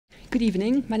Good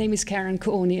evening. My name is Karen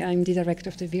Kooni. I'm the director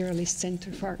of the Viralist Center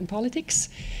for Art and Politics,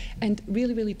 and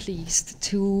really pleased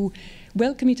to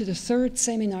welcome you to the third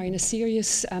seminar in a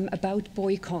series about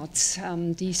boycotts.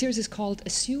 The series is called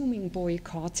Assuming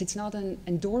Boycotts. It's not an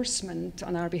endorsement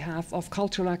on our behalf of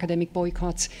cultural academic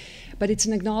boycotts, but it's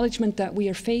an acknowledgement that we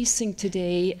are facing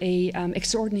today an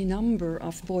extraordinary number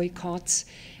of boycotts,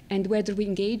 and whether we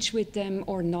engage with them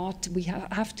or not, we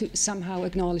have to somehow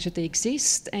acknowledge that they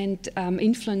exist and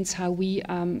influence how we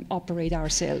operate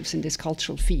ourselves in this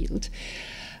cultural field.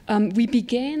 We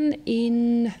began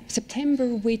in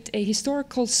September with a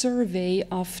historical survey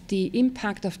of the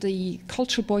impact of the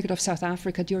cultural boycott of South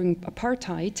Africa during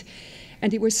apartheid.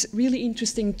 And it was really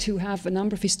interesting to have a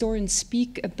number of historians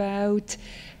speak about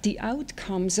the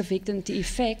outcomes of it and the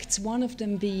effects, one of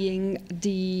them being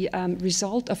the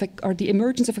result of or the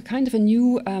emergence of a kind of a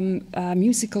new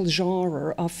musical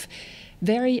genre of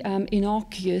very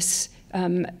innocuous,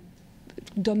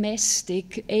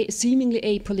 domestic, seemingly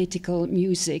apolitical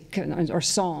music or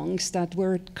songs that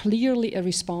were clearly a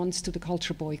response to the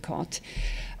cultural boycott.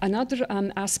 Another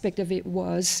aspect of it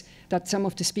was that some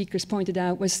of the speakers pointed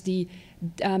out was the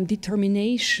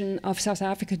determination of South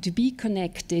Africa to be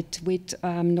connected with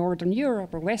Northern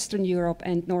Europe or Western Europe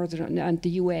and the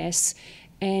US.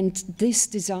 And this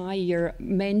desire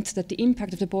meant that the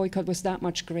impact of the boycott was that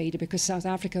much greater because South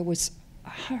Africa was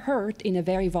hurt in a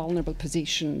very vulnerable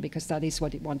position because that is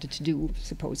what it wanted to do,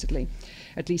 supposedly,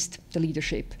 at least the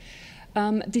leadership.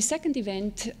 The second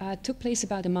event took place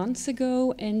about a month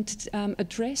ago and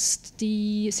addressed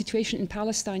the situation in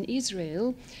Palestine,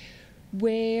 Israel,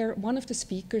 where one of the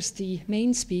speakers, the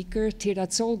main speaker,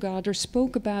 Tirat Solgader,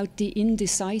 spoke about the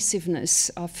indecisiveness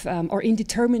of, or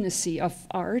indeterminacy of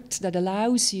art that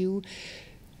allows you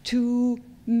to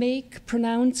make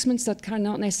pronouncements that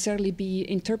cannot necessarily be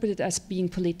interpreted as being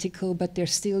political, but they're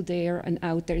still there and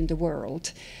out there in the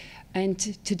world. And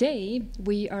today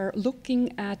we are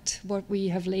looking at what we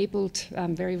have labeled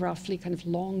very roughly kind of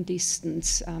long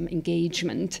distance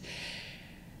engagement,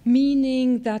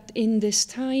 meaning that in this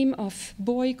time of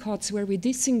boycotts where we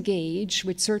disengage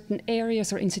with certain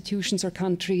areas or institutions or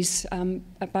countries,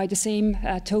 by the same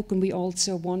token we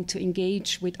also want to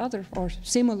engage with other or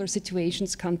similar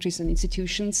situations, countries and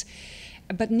institutions,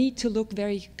 but need to look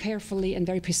very carefully and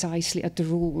very precisely at the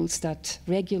rules that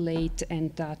regulate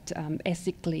and that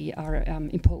ethically are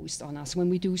imposed on us when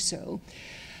we do so.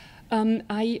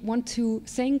 I want to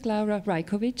thank Laura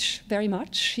Rajkovic very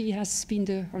much. She has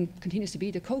been or continues to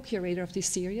be the co-curator of this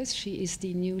series. She is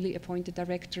the newly appointed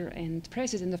director and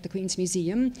president of the Queen's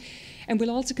Museum, and will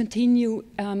also continue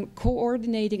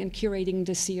coordinating and curating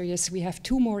the series. We have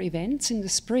 2 more events in the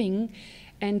spring,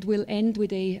 and we'll end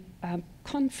with a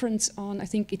conference on, I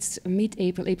think it's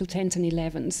mid-April, April 10th and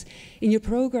 11th. In your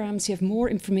programs, you have more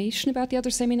information about the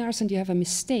other seminars, and you have a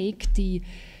mistake. The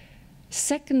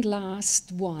second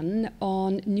last one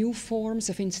on new forms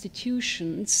of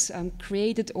institutions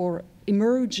created or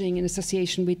emerging in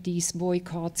association with these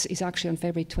boycotts is actually on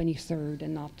February 23rd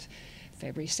and not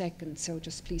February 2nd, so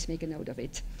just please make a note of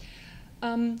it.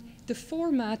 The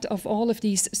format of all of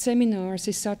these seminars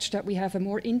is such that we have a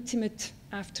more intimate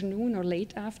afternoon or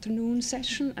late afternoon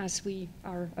session, as we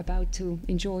are about to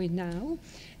enjoy now.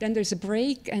 Then there's a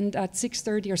break, and at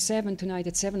 6:30 or 7 tonight,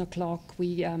 at 7 o'clock,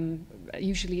 we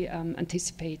usually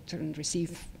anticipate and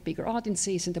receive bigger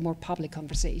audiences and a more public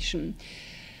conversation.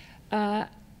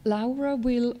 Laura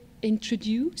will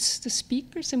introduce the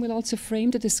speakers and will also frame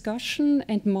the discussion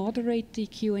and moderate the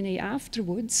Q&A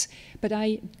afterwards. But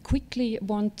I quickly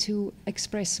want to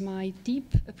express my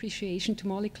deep appreciation to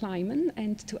Molly Kleiman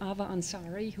and to Ava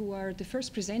Ansari, who are the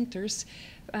first presenters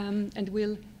and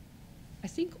will, I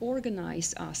think,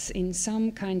 organize us in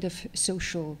some kind of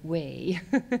social way.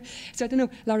 So I don't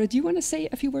know, Laura, do you want to say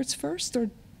a few words first?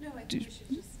 Or no, I think we should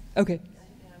just... Okay.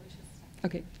 Yeah, we should...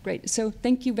 Okay, great. So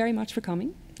thank you very much for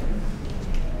coming.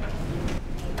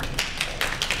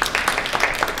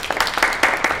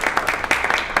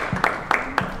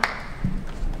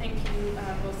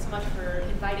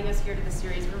 Inviting us here to the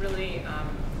series. We're really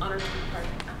honored to be part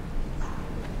of it.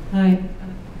 Hi.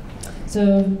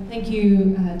 So thank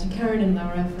you to Karen and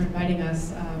Laura for inviting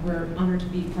us. We're honored to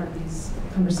be part of these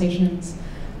conversations.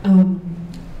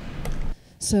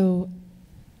 So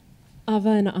Ava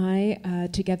and I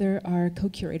together are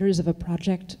co-curators of a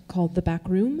project called The Back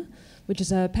Room, which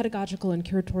is a pedagogical and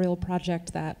curatorial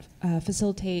project that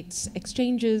facilitates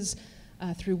exchanges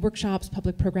through workshops,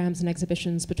 public programs, and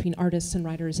exhibitions between artists and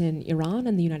writers in Iran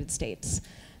and the United States.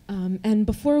 And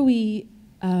before we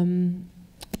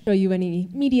show you any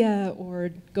media or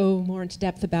go more into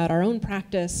depth about our own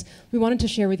practice, we wanted to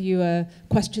share with you a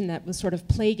question that was sort of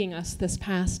plaguing us this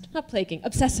past, not plaguing,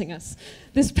 obsessing us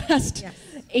this past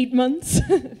 8 months,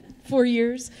 4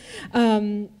 years.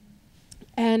 And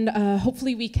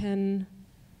hopefully we can,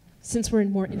 since we're in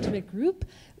a more intimate group,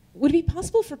 would it be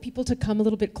possible for people to come a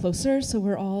little bit closer so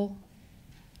we're all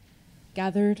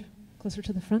gathered closer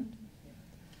to the front?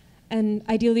 And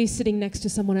ideally sitting next to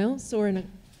someone else or in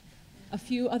a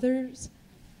few others.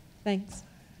 Thanks.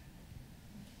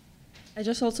 I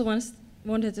just also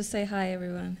wanted to say hi,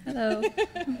 everyone. Hello.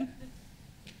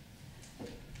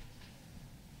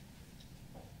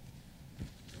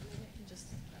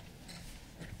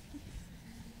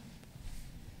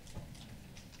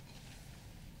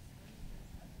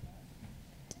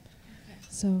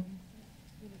 So,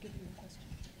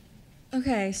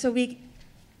 okay, so we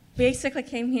basically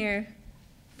came here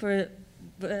for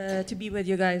to be with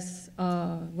you guys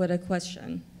with a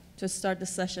question, to start the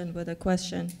session with a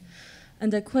question.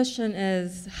 And the question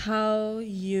is how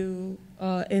you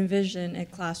envision a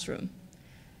classroom.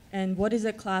 And what is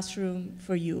a classroom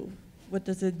for you? What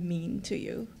does it mean to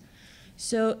you?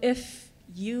 So if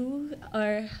you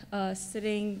are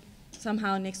sitting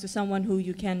somehow next to someone who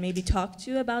you can maybe talk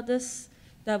to about this,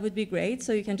 that would be great.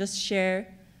 So you can just share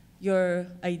your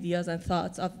ideas and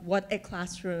thoughts of what a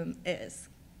classroom is.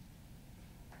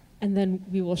 And then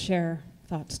we will share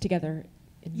thoughts together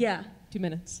in 2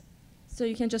 minutes. So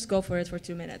you can just go for it for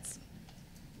 2 minutes.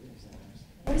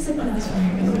 What is a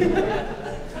classroom?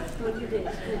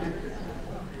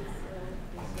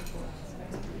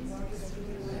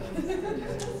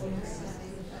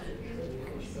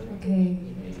 Okay.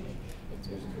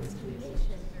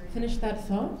 Finish that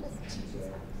thought.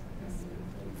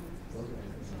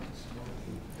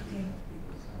 Okay.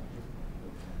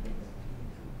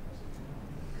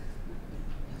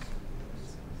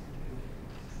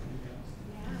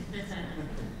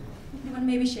 You want to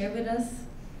maybe share with us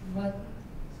what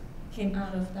came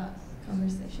out of that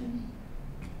conversation?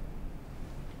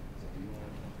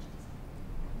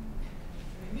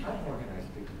 I've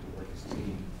organized people to work as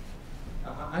teams.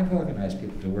 I've organized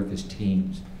people to work as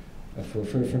teams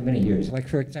for many years. Like,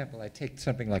 for example, I take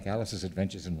something like Alice's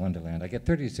Adventures in Wonderland. I get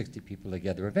 30 to 60 people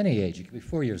together of any age. You could be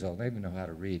 4 years old. They even know how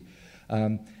to read.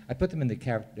 I put them in the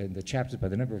chapters by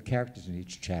the number of characters in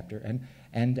each chapter,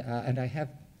 and I have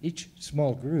each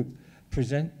small group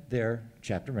present their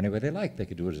chapter any way they like. They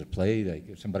could do it as a play,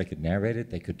 somebody could narrate it,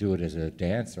 they could do it as a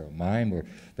dance or a mime, or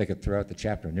they could throw out the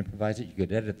chapter and improvise it. You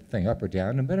could edit the thing up or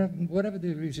down, and whatever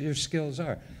your skills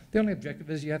are. The only objective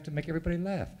is you have to make everybody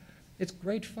laugh. It's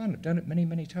great fun. I've done it many,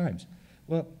 many times.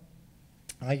 Well,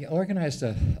 I organized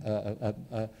a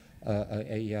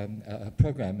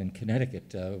program in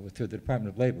Connecticut through the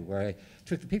Department of Labor where I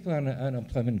took the people on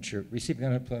receiving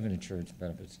unemployment insurance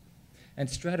benefits and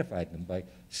stratified them by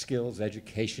skills,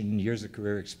 education, years of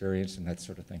career experience, and that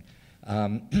sort of thing.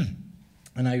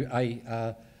 And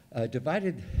I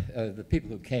divided the people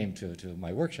who came to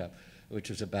my workshop, which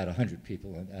was about 100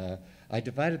 people, and I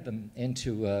divided them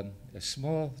into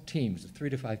small teams of 3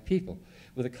 to 5 people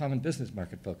with a common business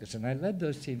market focus. And I led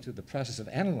those teams through the process of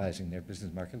analyzing their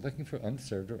business market, looking for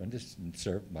unserved or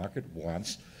underserved market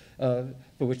wants for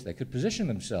which they could position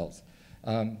themselves.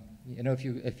 You know, if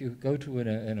you go to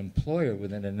an employer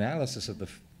with an analysis of the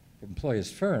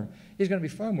employer's firm, he's going to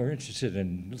be far more interested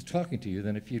in talking to you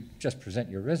than if you just present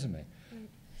your resume. Right.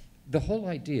 The whole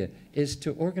idea is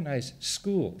to organize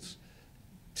schools,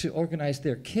 to organize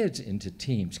their kids into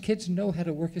teams. Kids know how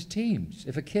to work as teams.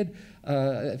 If a kid,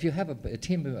 if you have a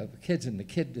team of kids and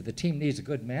the team needs a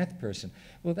good math person,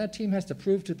 well, that team has to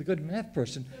prove to the good math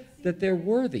person that they're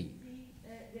worthy.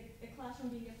 The classroom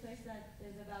being a place that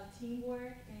is about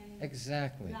teamwork and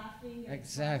exactly, laughing. And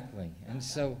exactly, fun. and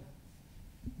so.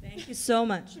 Thank you so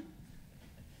much.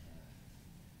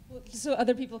 Well, so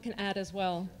other people can add as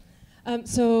well.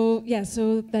 So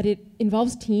that it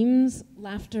involves teams,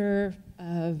 laughter,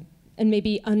 and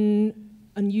maybe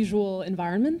unusual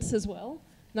environments as well,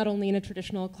 not only in a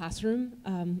traditional classroom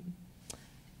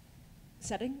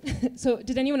setting. So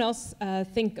did anyone else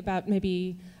think about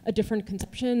maybe a different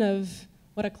conception of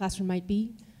what a classroom might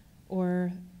be,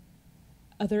 or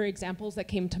other examples that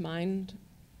came to mind,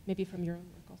 maybe from your own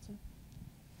work also?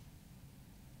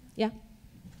 Yeah?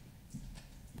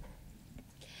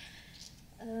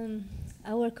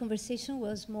 Our conversation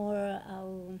was more,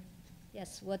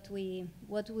 what we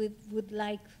would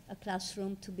like a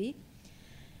classroom to be,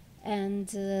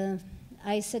 and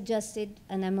I suggested,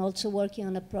 and I'm also working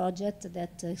on a project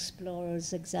that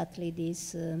explores exactly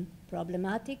these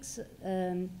problematics.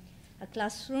 A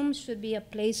classroom should be a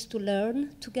place to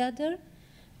learn together,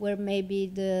 where maybe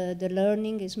the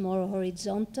learning is more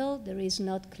horizontal. There is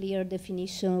not clear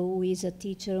definition who is a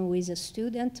teacher, who is a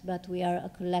student, but we are a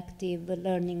collective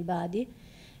learning body,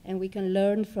 and we can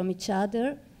learn from each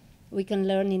other. We can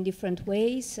learn in different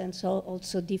ways, and so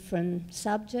also different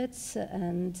subjects,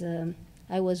 and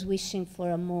I was wishing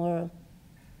for a more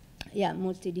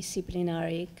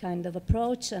multidisciplinary kind of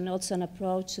approach, and also an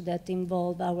approach that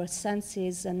involves our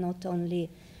senses and not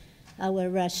only our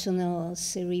rational,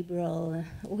 cerebral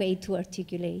way to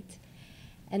articulate.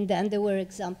 And then there were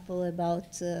examples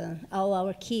about how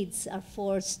our kids are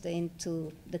forced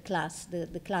into the class,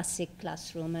 the classic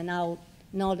classroom, and how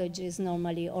knowledge is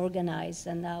normally organized,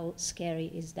 and how scary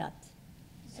is that.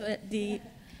 So the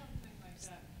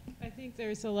I think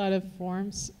there's a lot of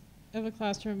forms of a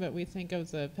classroom, but we think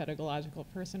of the pedagogical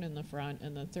person in the front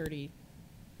and the 30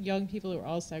 young people who are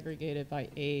all segregated by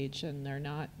age, and they're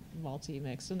not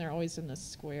multi-mixed, and they're always in the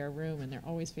square room, and they're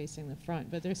always facing the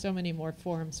front. But there's so many more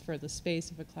forms for the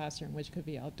space of a classroom, which could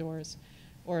be outdoors,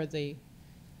 or the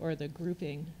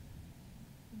grouping.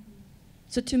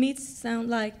 So to me, it sounds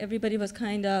like everybody was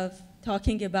kind of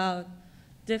talking about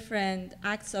different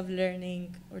acts of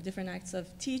learning or different acts of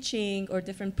teaching or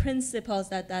different principles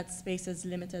that that space is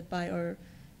limited by or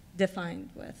defined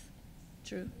with.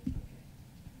 True.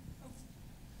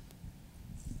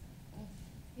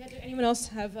 Yeah, do anyone else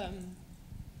have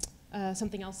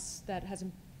something else that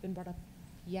hasn't been brought up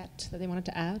yet that they wanted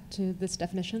to add to this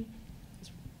definition, this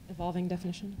evolving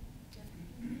definition?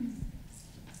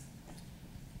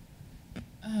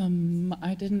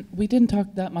 We didn't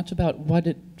talk that much about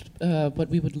what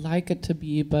we would like it to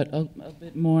be, but a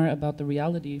bit more about the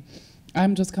reality.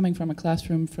 I'm just coming from a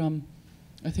classroom from,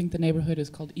 I think the neighborhood is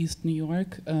called East New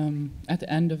York, at the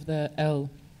end of the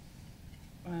L.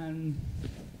 I'm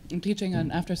teaching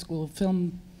an after-school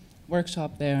film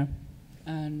workshop there,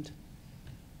 and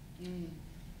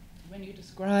when you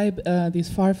describe these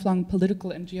far-flung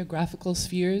political and geographical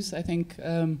spheres, I think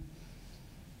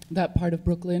that part of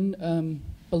Brooklyn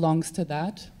belongs to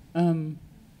that.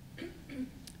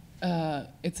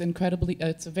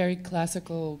 It's a very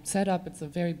classical setup. It's a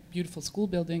very beautiful school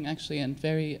building, actually, and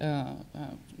very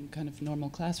kind of normal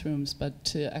classrooms. But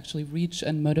to actually reach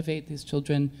and motivate these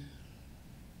children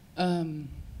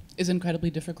is incredibly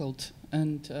difficult.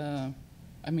 And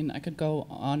I mean, I could go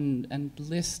on and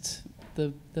list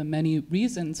the many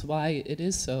reasons why it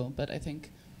is so, but I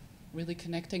think really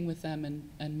connecting with them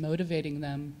and motivating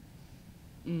them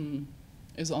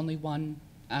is only one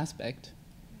aspect.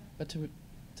 But to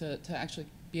actually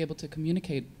be able to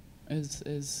communicate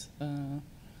is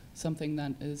something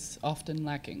that is often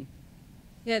lacking.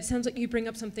 Yeah, it sounds like you bring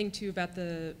up something too about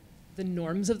the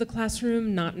norms of the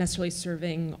classroom not necessarily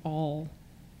serving all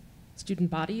student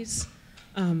bodies.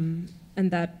 And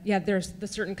that, yeah, there's the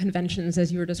certain conventions,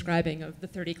 as you were describing, of the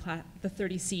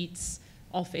 30 seats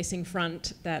all facing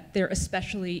front, that they're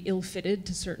especially ill-fitted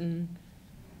to certain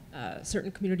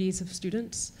communities of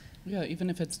students. Yeah, even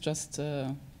if it's just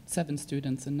 7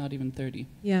 students and not even 30.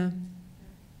 Yeah.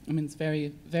 I mean, it's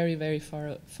very, very, very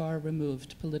far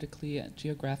removed politically,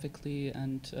 geographically,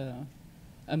 and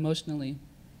emotionally.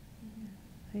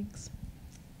 Thanks.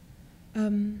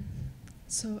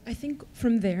 So I think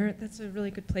from there, that's a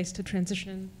really good place to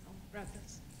transition. I'll wrap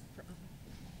this for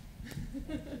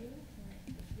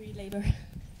free labor.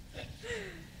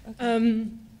 Okay.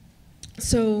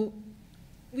 So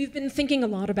we've been thinking a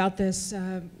lot about this,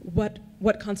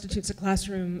 what constitutes a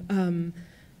classroom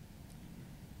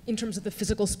in terms of the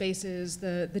physical spaces,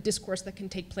 the discourse that can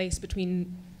take place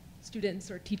between students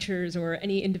or teachers or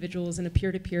any individuals in a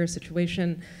peer-to-peer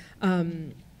situation,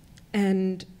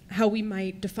 and how we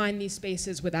might define these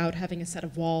spaces without having a set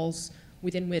of walls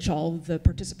within which all the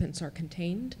participants are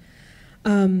contained.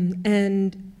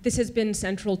 And this has been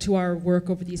central to our work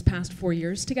over these past 4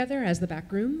 years together as the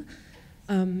Back Room.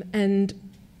 And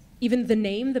even the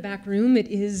name, the Back Room, it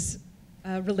is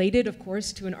related, of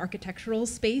course, to an architectural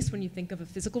space when you think of a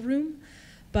physical room.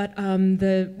 But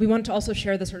we want to also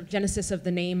share the sort of genesis of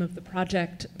the name of the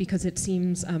project because it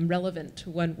seems relevant to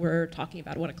when we're talking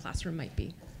about what a classroom might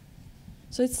be.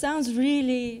 So it sounds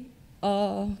really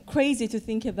crazy to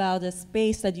think about a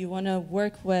space that you want to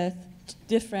work with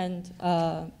different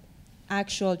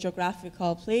actual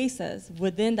geographical places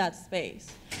within that space.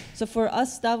 So for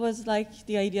us, that was like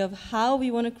the idea of how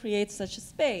we want to create such a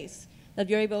space that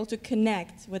you're able to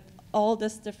connect with all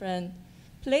these different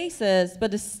places,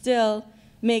 but still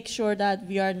make sure that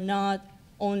we are not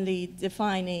only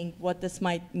defining what this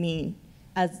might mean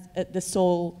as the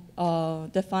sole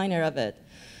definer of it.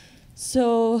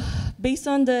 So based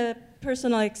on the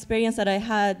personal experience that I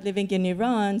had living in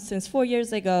Iran since 4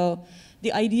 years ago,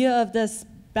 the idea of this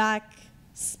back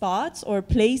spots or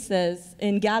places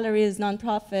in galleries,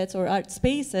 nonprofits, or art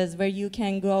spaces where you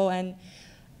can go and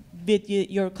with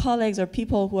your colleagues or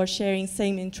people who are sharing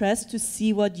same interests to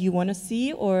see what you want to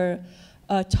see or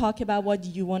talk about what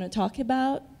you want to talk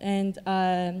about and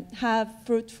have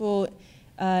fruitful,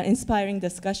 inspiring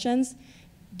discussions.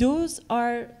 Those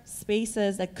are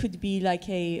spaces that could be like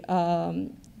a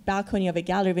balcony of a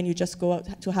gallery when you just go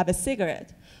out to have a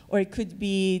cigarette. Or it could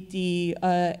be the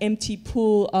empty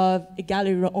pool of a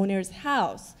gallery owner's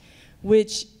house,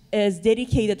 which is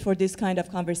dedicated for this kind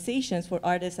of conversations for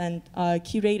artists and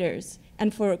curators,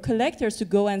 and for collectors to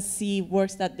go and see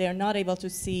works that they're not able to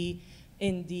see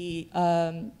in the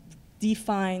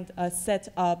defined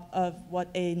setup of what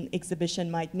an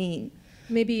exhibition might mean.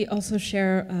 Maybe also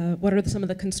share what are some of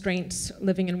the constraints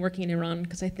living and working in Iran,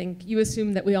 because I think you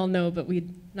assume that we all know, but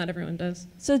not everyone does.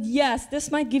 So yes, this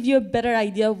might give you a better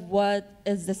idea of what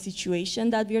is the situation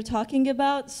that we're talking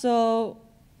about. So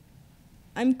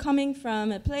I'm coming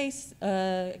from a place,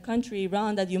 a country,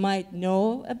 Iran, that you might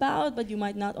know about, but you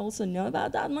might not also know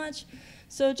about that much.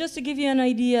 So just to give you an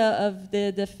idea of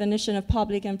the definition of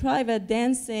public and private,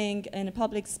 dancing in a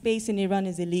public space in Iran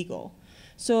is illegal.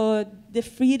 So the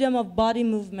freedom of body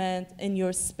movement in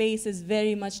your space is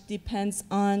very much depends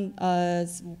on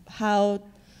how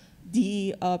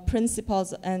the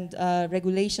principles and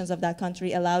regulations of that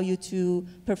country allow you to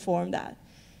perform that.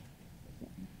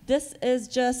 This is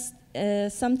just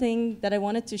something that I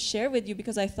wanted to share with you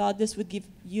because I thought this would give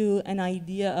you an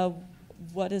idea of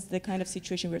what is the kind of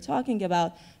situation we're talking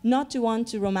about. Not to want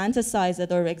to romanticize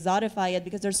it or exotify it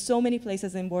because there's so many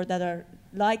places in world that are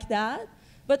like that.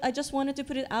 But I just wanted to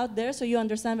put it out there so you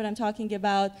understand what I'm talking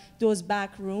about, those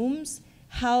back rooms,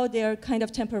 how they're kind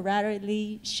of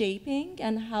temporarily shaping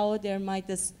and how they might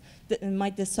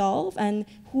dissolve, and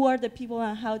who are the people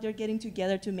and how they're getting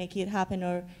together to make it happen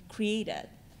or create it.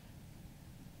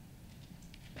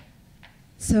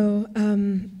 So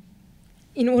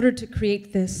in order to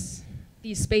create these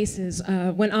spaces,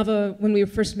 when we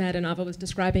first met and Ava was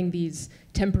describing these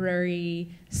temporary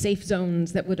safe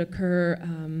zones that would occur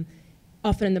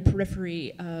often in the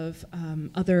periphery of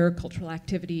other cultural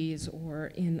activities or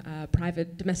in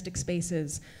private domestic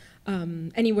spaces,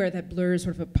 anywhere that blurs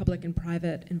sort of a public and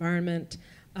private environment.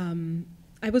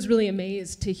 I was really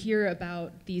amazed to hear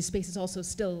about these spaces also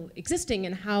still existing,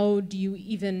 and how do you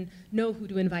even know who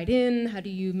to invite in? How do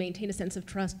you maintain a sense of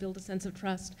trust, build a sense of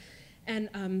trust?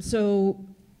 And so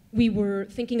we were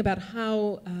thinking about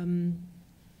how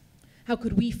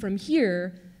could we from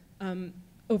here,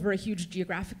 over a huge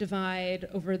geographic divide,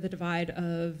 over the divide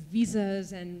of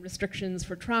visas and restrictions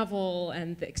for travel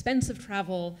and the expense of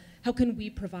travel, how can we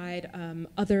provide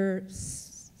other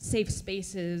safe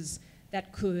spaces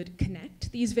that could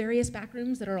connect these various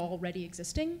backrooms that are already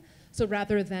existing? So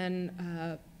rather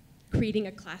than creating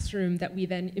a classroom that we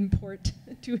then import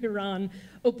to Iran,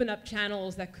 open up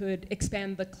channels that could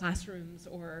expand the classrooms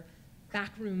or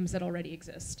backrooms that already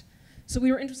exist. So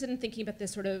we were interested in thinking about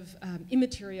this sort of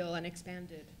immaterial and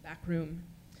expanded backroom.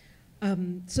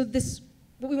 So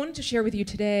what we wanted to share with you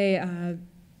today,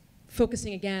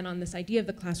 focusing again on this idea of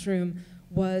the classroom,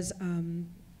 was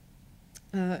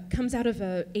comes out of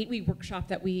an 8-week workshop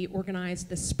that we organized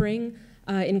this spring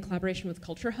in collaboration with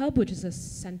Culture Hub, which is a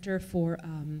center for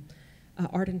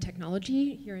art and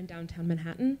technology here in downtown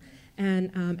Manhattan.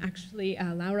 And actually,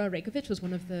 Laura Rekovic was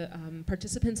one of the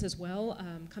participants as well,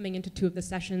 coming into 2 of the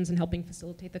sessions and helping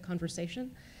facilitate the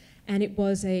conversation. And it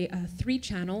was a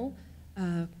 3-channel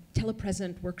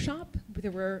telepresent workshop.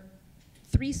 There were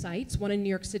 3 sites, one in New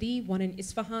York City, one in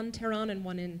Isfahan, Tehran, and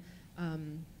one in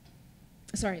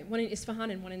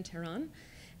Isfahan and one in Tehran.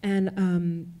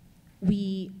 And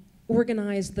we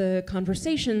organized the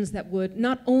conversations that would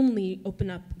not only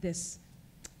open up this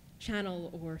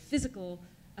channel or physical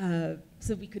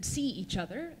so we could see each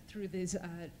other through this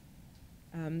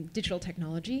digital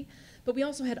technology, but we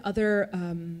also had other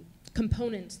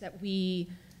components that we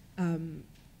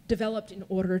developed in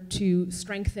order to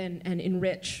strengthen and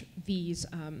enrich these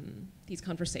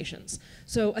conversations.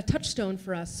 So a touchstone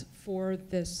for us for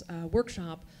this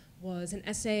workshop was an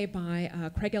essay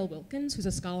by Craig L. Wilkins, who's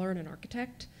a scholar and an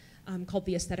architect, called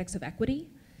The Aesthetics of Equity.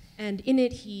 And in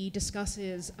it, he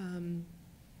discusses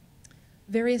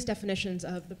various definitions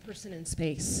of the person in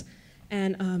space.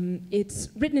 And it's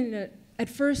written at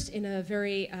first in a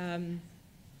very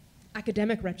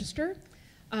academic register,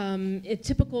 a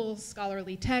typical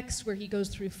scholarly text where he goes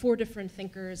through 4 different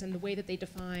thinkers and the way that they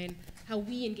define how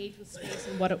we engage with space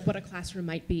and what a classroom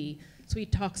might be. So he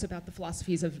talks about the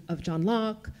philosophies of John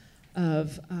Locke,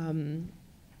 of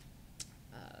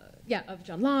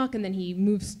John Locke, and then he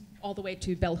moves all the way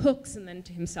to bell hooks and then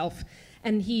to himself.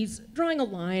 And he's drawing a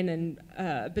line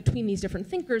between these different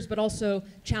thinkers, but also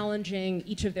challenging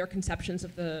each of their conceptions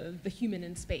of the human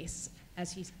in space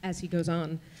as he goes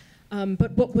on.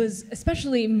 But what was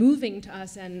especially moving to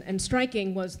us and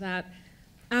striking was that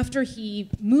after he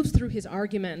moves through his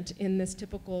argument in this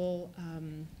typical,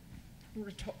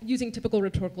 using typical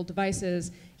rhetorical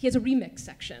devices, he has a remix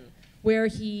section where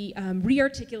he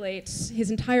re-articulates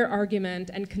his entire argument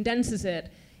and condenses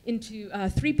it into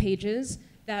 3 pages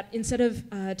that, instead of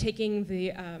taking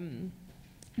the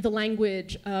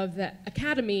language of the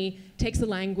academy, takes the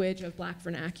language of Black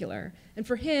vernacular. And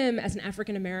for him, as an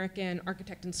African-American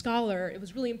architect and scholar, it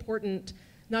was really important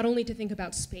not only to think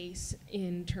about space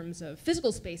in terms of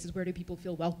physical spaces, where do people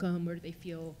feel welcome, where do they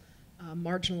feel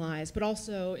marginalized, but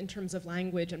also in terms of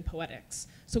language and poetics.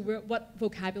 So what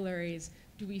vocabularies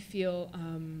do we feel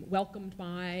welcomed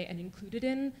by and included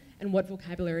in, and what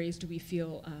vocabularies do we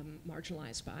feel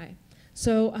marginalized by?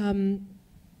 So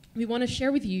we want to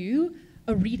share with you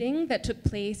a reading that took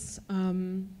place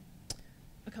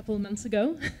a couple of months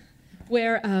ago,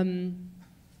 where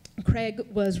Craig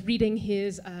was reading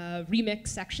his remix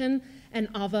section, and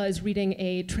Ava is reading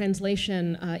a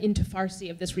translation into Farsi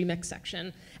of this remix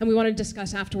section. And we want to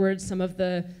discuss afterwards some of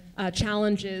the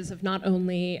challenges of not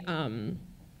only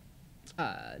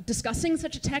discussing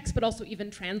such a text, but also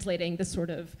even translating this sort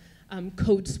of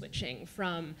code switching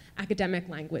from academic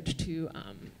language to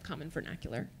common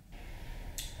vernacular.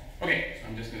 Okay, so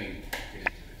I'm just going to get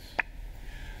into this.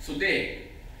 So Dave,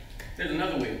 there's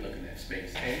another way of looking at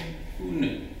space, eh? Who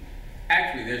knew?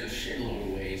 Actually, there's a shitload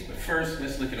of ways, but first,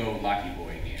 let's look at old Locky Boy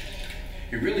again.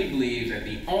 He really believes that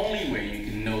the only way you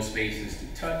can know space is to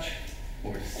touch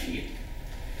or see it.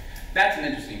 That's an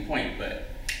interesting point, but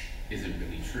is it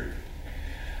really true?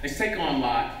 Let's take on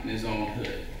Locke in his own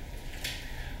hood.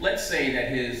 Let's say that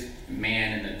his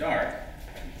man in the dark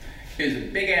is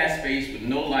a big-ass space with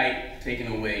no light taken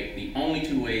away. The only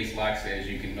 2 ways Locke says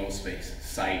you can know space: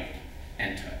 sight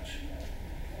and touch.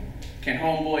 Can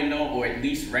homeboy know or at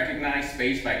least recognize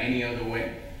space by any other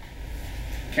way?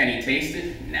 Can he taste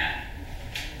it? Nah.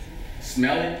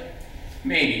 Smell it?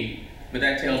 Maybe, but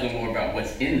that tells him more about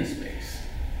what's in the space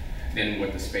than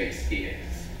what the space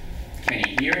is. Can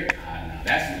he hear it? Ah, no,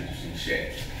 that's some interesting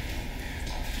shit.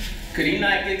 Could he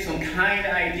not get some kind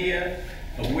of idea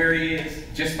of where he is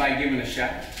just by giving a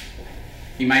shout?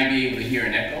 He might be able to hear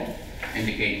an echo,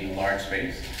 indicating a large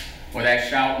space, or that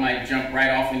shout might jump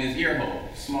right off in his ear hole,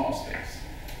 small space.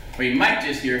 Or he might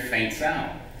just hear a faint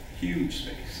sound, huge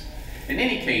space. In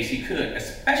any case, he could,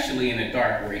 especially in the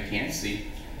dark where he can't see,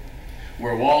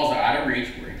 where walls are out of reach,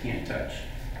 where he can't touch,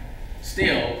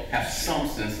 still have some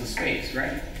sense of space,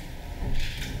 right?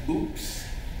 Oops,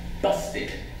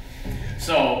 busted.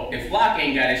 So if Locke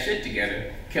ain't got his shit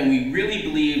together, can we really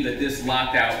believe that this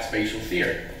locked out spatial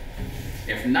theory?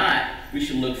 If not, we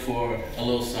should look for a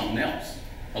little something else,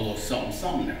 a little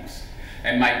something else.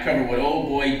 That might cover what old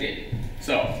boy did.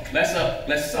 So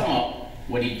let's sum up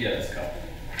what he does cover.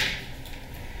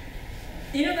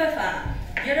 اینو بفهم.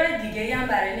 یه راه دیگه‌ای هم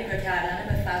برای نگاه کردن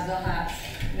به فضا هست.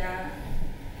 نه.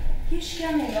 هیچ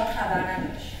کم انگار خبر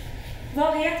نداشت.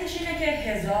 واقعیتش اینه که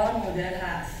 1000 مدل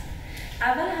هست.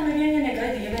 اول همه بیان یه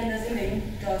نگاه دیگه بندازیم به این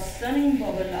داستان این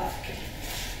بابا لاک.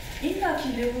 این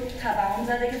لاکی بود توهم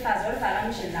زده که فضا رو فقط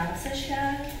میشه لمسش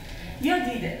کرد یا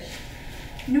دیدش.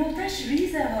 نقطش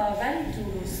ریزه ها، ولی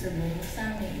درست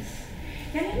هم نیست.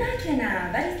 یعنی نه که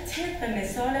نه، ولی طبق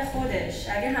مثال خودش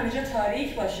اگه همه جا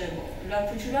تاریک باشه و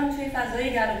لاپوچو هم توی فضای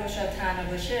گل و گشاد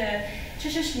تنها باشه،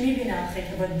 چشش میبینه آخه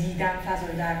که با دیدن فضا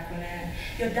رو درک کنه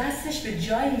یا دستش به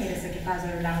جایی میرسه که فضا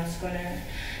رو لمس کنه.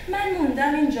 من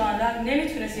موندم این جان لاک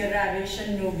نمیتونست یه روش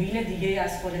نوین دیگه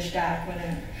از خودش درک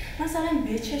کنه. مثلا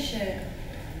بچشه،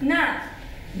 نه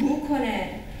بو کنه.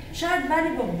 شاید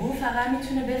ولی با بو فقط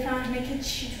میتونه بفهمه که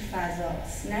چی تو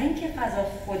فضاست، نه اینکه فضا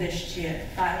خودش چیه.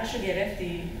 فرقشو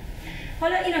گرفتی؟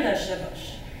 حالا اینو داشته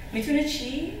باش. میتونه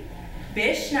چی؟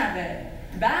 بشنوه.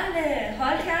 بله،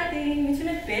 حال کردی؟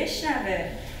 میتونه بشنوه.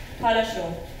 حالا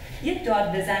شد. یه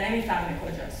داد بزنه میفهمه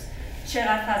کجاست.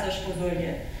 چقدر فضاش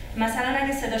بزرگه. مثلا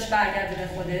اگه صداش برگرده به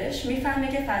خودش میفهمه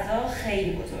که فضا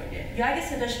خیلی بزرگه. یا اگه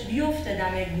صداش بیفته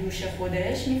دم گوش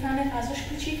خودش میفهمه فضاش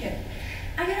کوچیکه.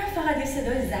 اگر هم فقط یه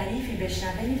صدای ظریفی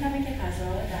بشنوه میفهمه که فضا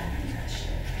در نمیشه.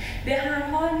 به هر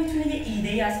حال میتونه یه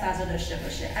ایده‌ای از فضا داشته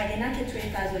باشه. اگه نه که توی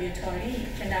فضای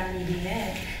تاریک که نه میبینه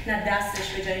نه دستش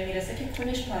به جایی میرسه که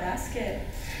کنش پاره است که.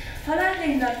 حالا اگه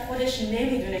این لاک خودش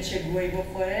نمیدونه چه گویی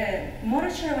بخوره، ما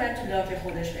رو چرا باید تو لاک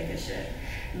خودش بکشه؟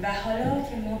 و حالا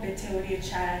که ما به تئوری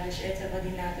چرندش اعتقادی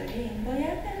نداریم،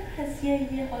 باید به قضیه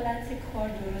یه حالت کار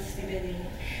درستی بدیم.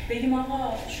 بگیم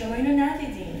آقا شما اینو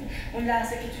ندیدین، اون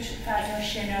لحظه که توش فضا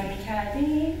شنا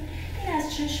می‌کردین این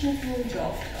از چشمتون جا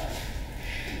افتاد.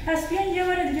 پس بیاین یه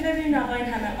بار دیگه ببینین آقا این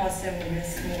همه آسمون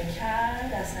رسمون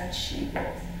کرد اصلا چی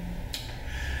بود.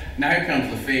 Now here comes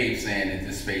LaFave saying that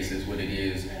this space is what it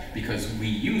is because we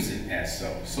use it as so.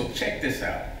 So check this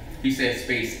out. He said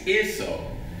space is so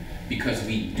because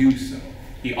we do so.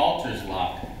 He alters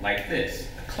Locke like this.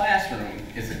 A classroom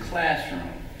is a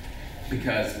classroom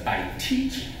because by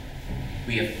teaching,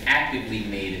 we have actively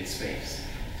made it space.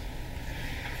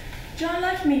 جان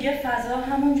لاک میگه فضا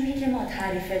همون جوری که ما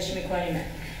تعریفش میکنیم،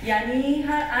 یعنی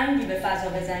هر انگی به فضا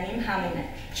بزنیم همونه.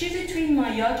 چیزی توی این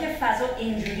مایا که فضا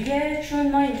اینجوریه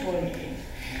چون ما اینطور میگیم.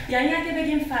 یعنی اگه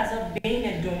بگیم فضا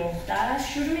بین دو نقطه است،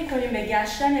 شروع میکنیم به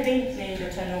گشتن بین این دو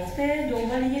تا نقطه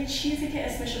دنبال یه چیزی که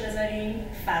اسمشو بذاریم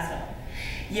فضا.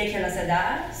 یه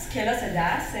کلاس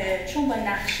درسه چون با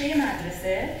نقشه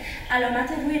مدرسه،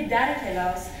 علامت روی در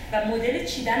کلاس و مدل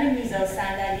چیدن میزا و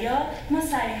صندلی‌ها ما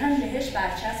صریحاً بهش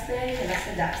برچسب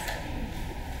کلاس درس دادیم.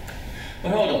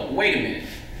 But hold on, wait a minute.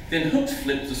 Then Hooks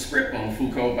flipped the script on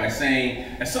Foucault by saying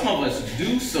that some of us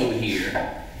do so here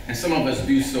and some of us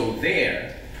do so there,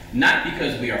 not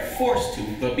because we are forced to,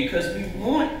 but because we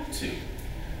want to.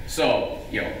 So,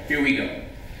 here we go.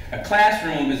 A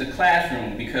classroom is a classroom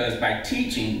because by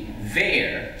teaching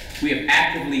there, we have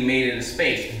actively made it a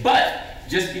space. But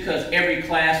just because every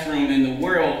classroom in the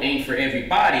world ain't for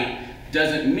everybody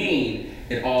doesn't mean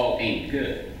it all ain't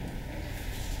good.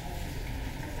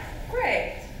 Great.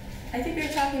 I think we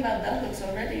were talking about bell hooks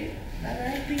already. Is that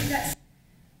right? Yes.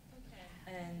 Okay.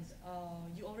 And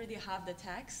you already have the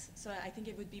text, so I think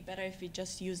it would be better if we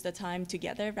just use the time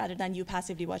together rather than you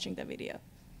passively watching the video.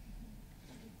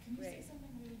 Can you say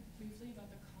something really briefly about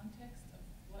the context of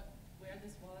where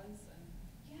this was? And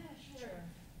yeah, sure.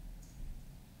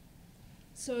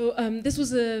 So this was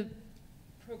a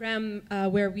program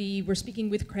where we were speaking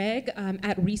with Craig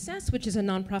at Recess, which is a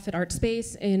nonprofit art space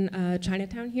in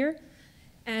Chinatown here.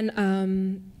 And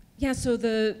yeah, so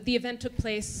the event took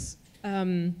place.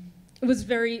 It was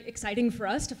very exciting for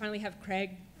us to finally have Craig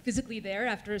physically there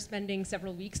after spending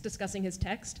several weeks discussing his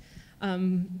text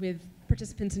with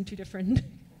participants in 2 different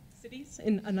cities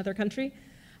in another country.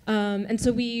 And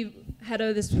so we had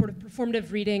this sort of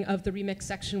performative reading of the remix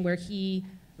section where he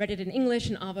read it in English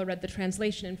and Ava read the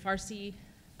translation in Farsi.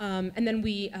 And then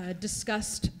we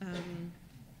discussed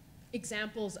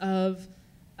examples of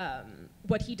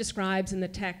what he describes in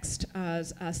the text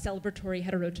as celebratory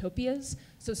heterotopias,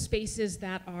 so spaces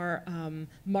that are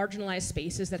marginalized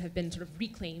spaces that have been sort of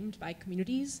reclaimed by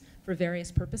communities for various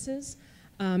purposes.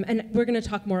 And we're going to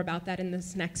talk more about that in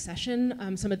this next session.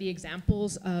 Some of the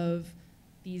examples of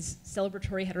these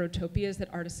celebratory heterotopias that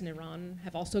artists in Iran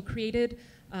have also created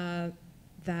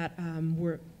that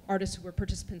were artists who were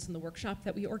participants in the workshop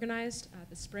that we organized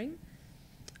this spring.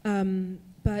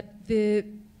 But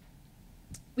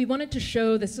we wanted to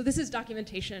show this. So this is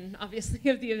documentation, obviously,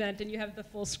 of the event, and you have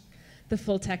the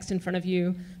full text in front of you.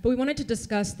 But we wanted to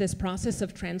discuss this process of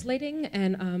translating,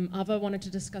 and Ava wanted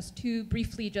to discuss too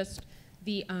briefly just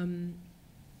the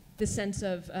sense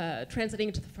of translating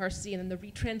into the Farsi and then the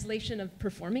retranslation of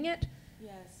performing it.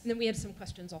 Yes. And then we had some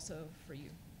questions also for you.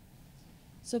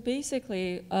 So basically,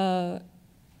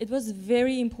 it was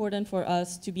very important for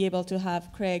us to be able to have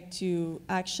Craig to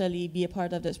actually be a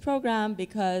part of this program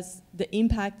because the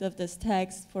impact of this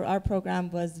text for our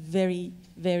program was very,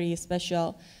 very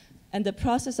special. And the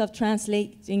process of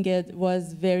translating it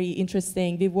was very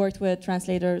interesting. We worked with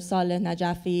translator Saleh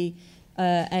Najafi,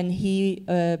 and he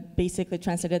basically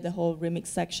translated the whole remix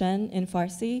section in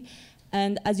Farsi.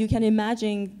 And as you can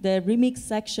imagine, the remix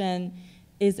section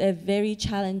is a very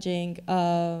challenging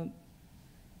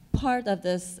part of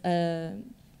this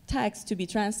text to be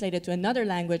translated to another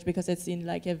language because it's in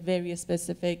like a very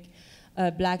specific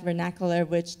Black vernacular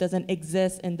which doesn't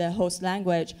exist in the host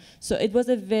language. So it was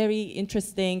a very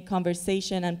interesting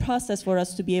conversation and process for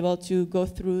us to be able to go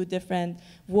through different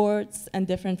words and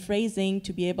different phrasing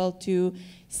to be able to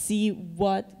see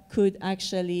what could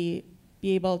actually be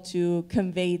able to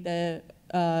convey the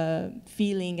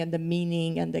feeling and the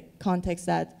meaning and the context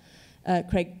that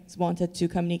Craig wanted to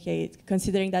communicate,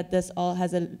 considering that this all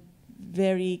has a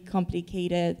very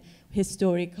complicated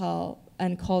historical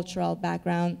and cultural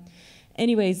background.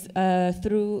 Anyways,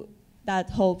 through that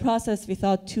whole process, we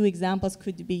thought 2 examples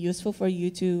could be useful for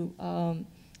you to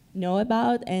know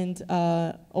about. And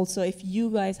also, if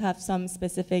you guys have some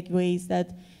specific ways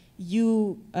that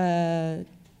you were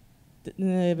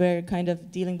kind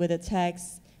of dealing with a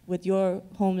text with your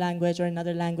home language or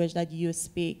another language that you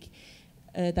speak,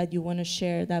 that you want to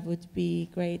share, that would be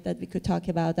great that we could talk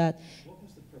about that. What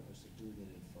was the purpose of doing it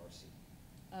in Farsi?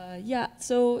 Yeah,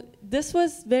 so this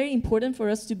was very important for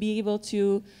us to be able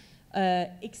to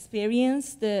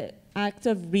experience the act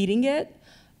of reading it.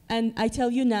 And I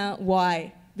tell you now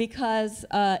why. Because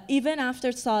even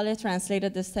after Saleh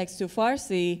translated this text to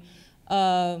Farsi,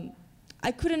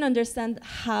 I couldn't understand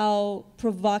how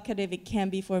provocative it can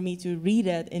be for me to read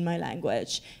it in my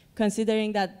language,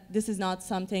 considering that this is not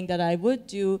something that I would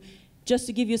do. Just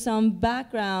to give you some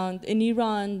background, in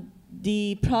Iran,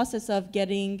 the process of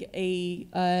getting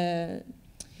a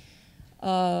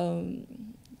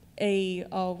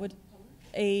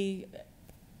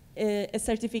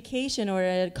certification or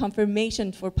a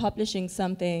confirmation for publishing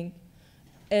something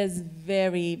is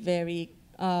very, very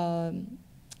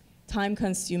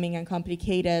time-consuming and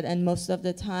complicated, and most of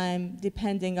the time,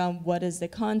 depending on what is the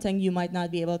content, you might not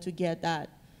be able to get that.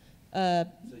 So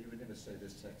you were going to say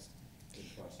this text in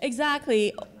Farsi.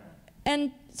 Exactly.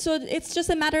 And so it's just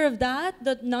a matter of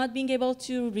that not being able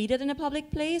to read it in a public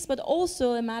place, but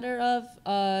also a matter of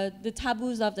the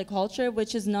taboos of the culture,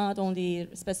 which is not only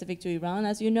specific to Iran.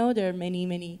 As you know, there are many,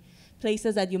 many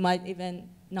places that you might even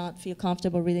not feel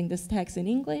comfortable reading this text in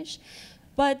English.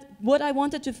 But what I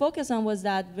wanted to focus on was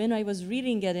that when I was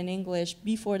reading it in English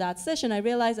before that session, I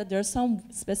realized that there are some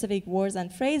specific words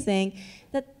and phrasing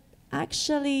that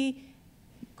actually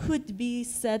could be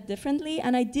said differently,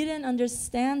 and I didn't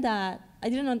understand that. I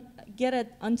didn't get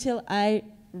it until I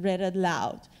read it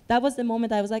loud. That was the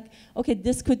moment I was like, okay,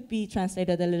 this could be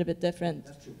translated a little bit different.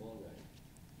 That's true of all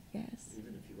writing. Yes.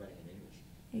 Even if you're writing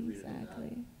in English.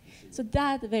 Exactly. So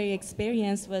that very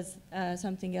experience was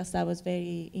something else that was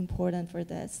very important for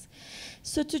this.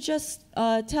 So to just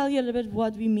tell you a little bit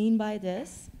what we mean by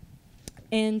this,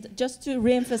 and just to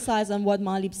reemphasize on what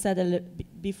Malib said a little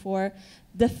before,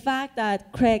 the fact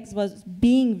that Craig was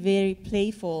being very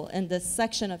playful in this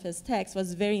section of his text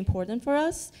was very important for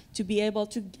us to be able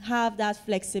to have that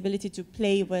flexibility to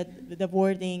play with the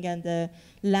wording and the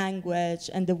language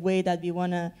and the way that we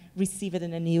want to receive it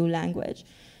in a new language.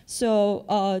 So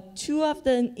two of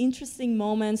the interesting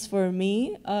moments for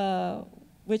me,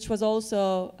 which was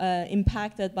also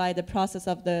impacted by the process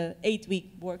of the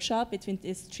 8-week workshop between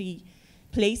these three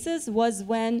places, was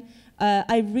when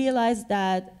I realized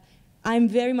that I'm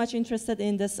very much interested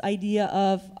in this idea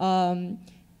of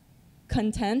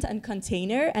content and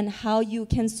container, and how you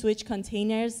can switch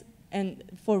containers and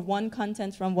for one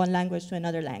content from one language to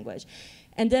another language.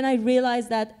 And then I realized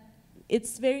that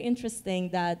it's very interesting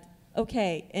that,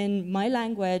 okay, in my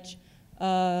language,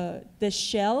 the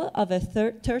shell of a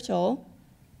turtle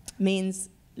means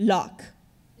lock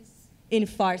in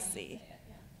Farsi,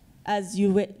 as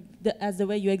the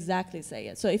way you exactly say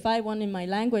it. So if I want in my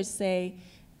language say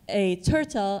a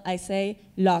turtle, I say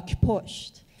lock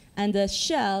pushed. And the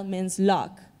shell means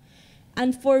lock.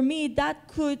 And for me, that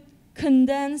could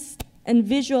condense and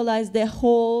visualize the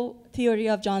whole theory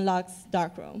of John Locke's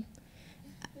darkroom.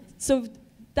 So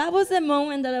that was a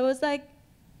moment that I was like,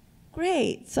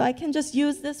 great, so I can just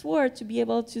use this word to be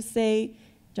able to say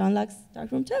John Locke's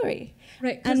darkroom theory.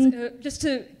 Right, just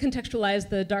to contextualize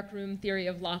the darkroom theory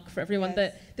of Locke for everyone,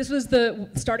 yes. This was the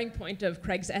starting point of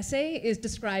Craig's essay, is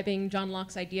describing John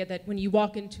Locke's idea that when you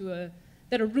walk into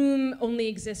that a room only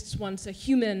exists once a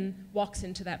human walks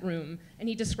into that room. And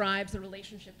he describes the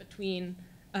relationship between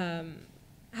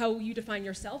how you define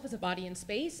yourself as a body in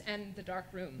space and the dark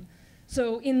room.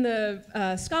 So in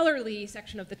the scholarly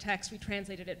section of the text, we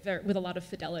translated it with a lot of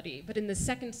fidelity. But in the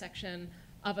second section,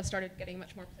 Ava started getting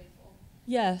much more playful.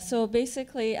 Yeah, so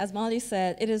basically, as Molly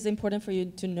said, it is important for you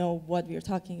to know what we're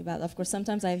talking about. Of course,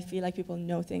 sometimes I feel like people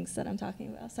know things that I'm talking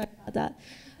about. Sorry about that.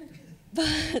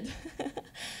 But,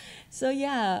 so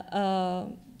yeah,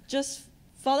 just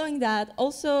following that,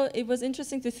 also it was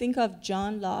interesting to think of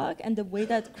John Locke and the way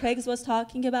that Craig was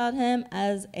talking about him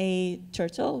as a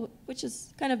turtle, which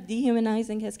is kind of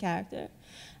dehumanizing his character.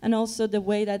 And also the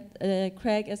way that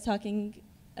Craig is talking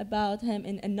about him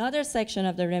in another section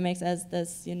of the remix as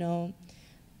this, you know,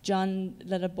 John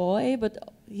little boy,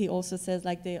 but he also says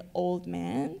like the old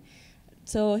man.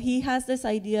 So he has this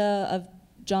idea of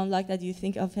John Locke that you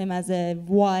think of him as a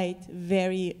white,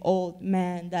 very old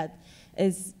man that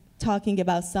is talking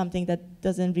about something that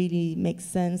doesn't really make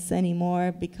sense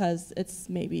anymore because it's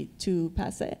maybe too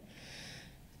passé.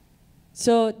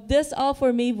 So this all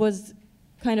for me was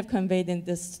kind of conveyed in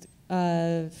this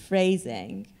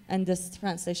phrasing and this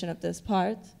translation of this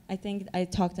part. I think I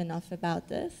talked enough about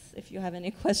this. If you have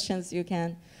any questions, you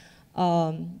can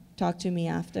talk to me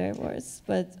afterwards.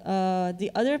 But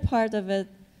the other part of it,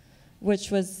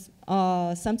 which was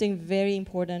something very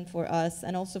important for us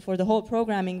and also for the whole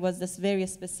programming, was this very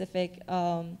specific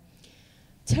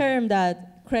term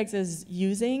that Craig is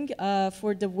using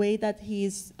for the way that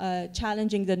he's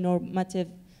challenging the normative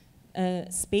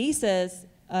spaces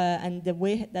and the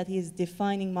way that he's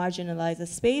defining marginalized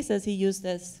spaces. He used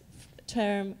this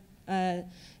term,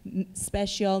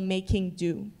 special making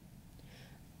do.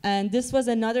 And this was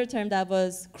another term that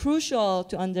was crucial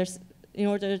to in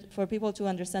order for people to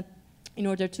understand, in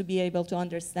order to be able to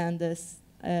understand this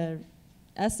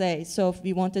essay. So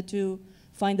we wanted to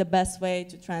find the best way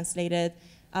to translate it.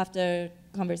 After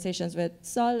conversations with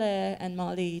Saleh and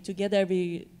Molly, together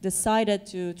we decided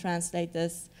to translate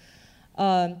this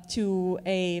to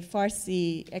a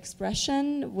Farsi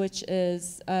expression, which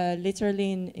is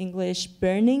literally in English,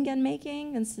 burning and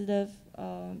making instead of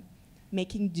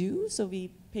making do. So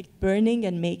we picked burning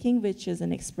and making, which is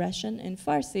an expression in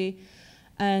Farsi.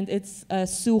 And it's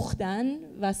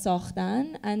سوختن و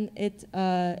ساختن, and it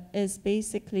is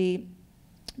basically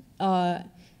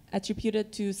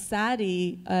attributed to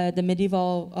Sadi, the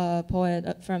medieval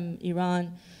poet from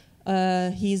Iran.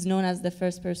 He's known as the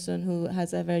first person who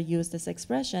has ever used this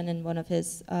expression in one of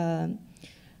his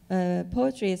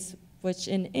poetries, which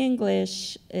in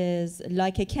English is,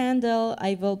 like a candle,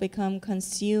 I will become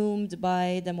consumed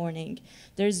by the morning.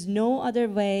 There's no other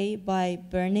way by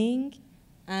burning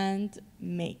and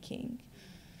making.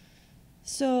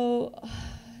 So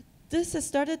this has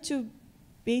started to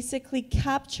basically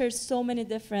capture so many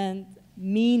different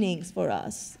meanings for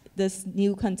us, this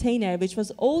new container, which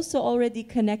was also already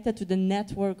connected to the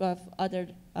network of other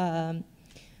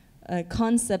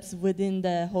concepts within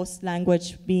the host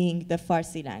language, being the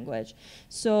Farsi language.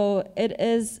 So it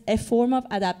is a form of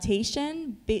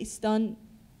adaptation based on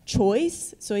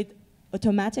choice, so it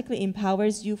automatically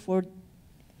empowers you for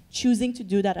choosing to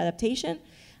do that adaptation.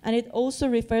 And it also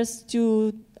refers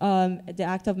to the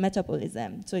act of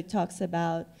metabolism. So it talks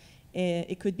about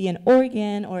it could be an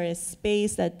organ or a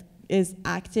space that is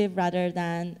active rather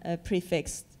than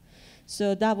prefixed.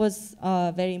 So that was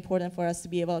very important for us to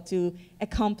be able to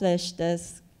accomplish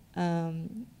this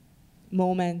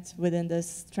moment within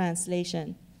this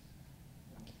translation.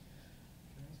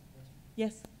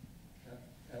 Yes?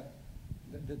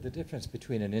 The difference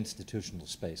between an institutional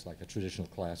space, like a traditional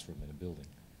classroom in a building,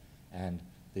 and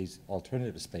these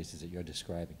alternative spaces that you're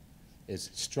describing is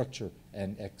structure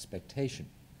and expectation.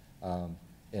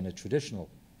 In a traditional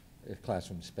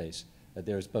classroom space,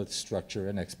 there's both structure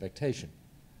and expectation.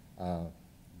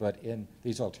 But in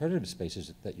these alternative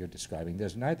spaces that you're describing,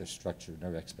 there's neither structure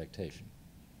nor expectation.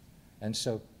 And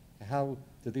so how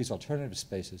do these alternative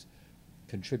spaces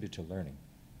contribute to learning?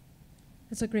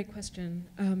 That's a great question.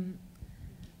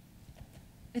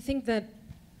 I think that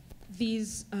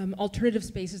these alternative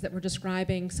spaces that we're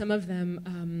describing, some of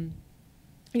them,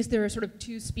 I guess there are sort of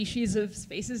two species of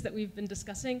spaces that we've been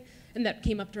discussing and that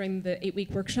came up during the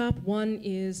 8-week workshop. One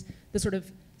is the sort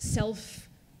of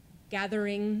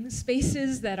self-gathering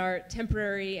spaces that are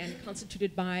temporary and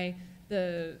constituted by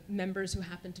the members who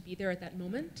happen to be there at that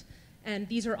moment. And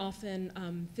these are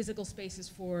often physical spaces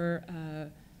for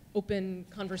open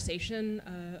conversation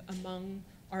among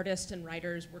artists and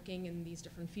writers working in these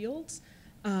different fields.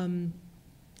 And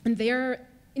they're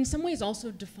in some ways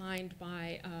also defined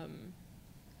by,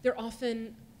 they're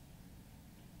often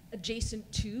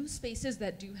adjacent to spaces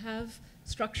that do have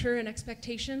structure and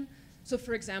expectation. So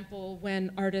for example,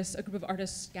 when a group of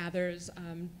artists gathers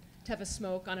to have a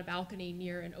smoke on a balcony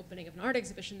near an opening of an art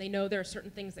exhibition, they know there are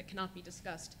certain things that cannot be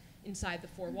discussed inside the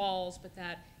four walls, but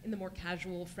that in the more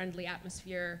casual, friendly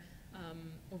atmosphere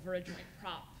over a joint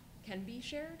prop can be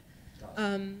shared.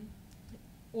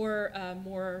 Or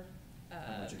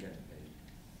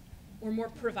more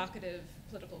provocative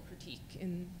political critique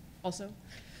also.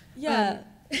 Yeah.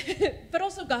 But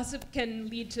also gossip can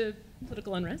lead to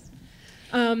political unrest.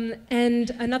 And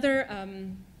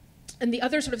the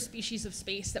other sort of species of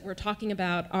space that we're talking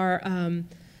about are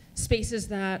spaces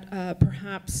that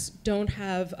perhaps don't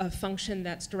have a function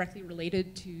that's directly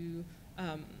related to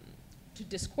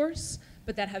discourse,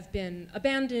 but that have been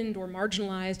abandoned or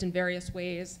marginalized in various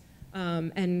ways.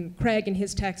 And Craig, in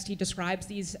his text, he describes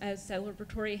these as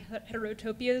celebratory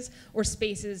heterotopias, or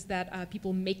spaces that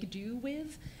people make do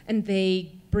with, and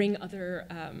they bring other,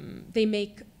 they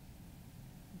make,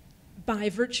 by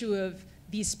virtue of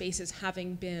these spaces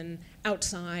having been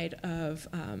outside of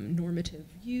normative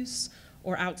use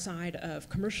or outside of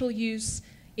commercial use,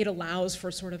 it allows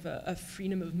for sort of a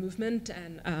freedom of movement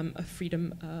and a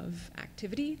freedom of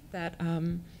activity that,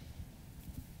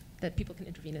 that people can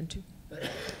intervene into.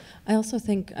 I also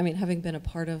think, I mean, having been a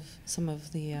part of some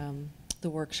of the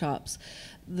workshops,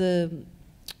 the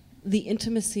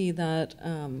intimacy that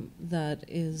that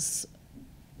is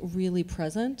really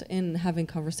present in having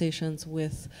conversations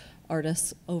with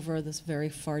artists over this very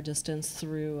far distance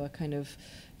through a kind of,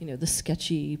 the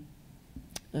sketchy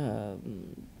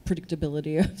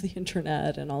predictability of the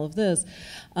internet and all of this.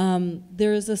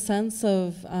 There is a sense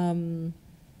of a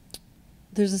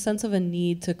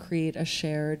need to create a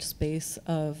shared space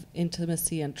of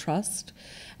intimacy and trust.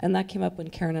 And that came up when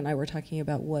Karen and I were talking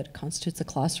about what constitutes a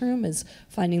classroom, is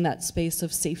finding that space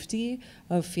of safety,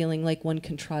 of feeling like one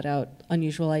can trot out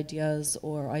unusual ideas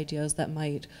or ideas that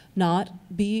might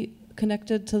not be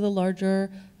connected to the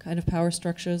larger kind of power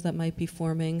structures that might be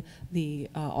forming the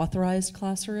authorized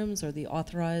classrooms or the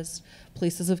authorized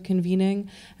places of convening.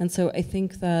 And so I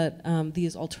think that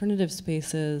these alternative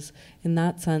spaces, in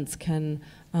that sense, can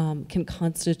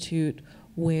constitute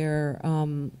where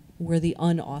the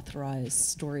unauthorized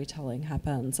storytelling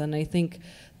happens. And I think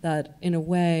that, in a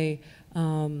way,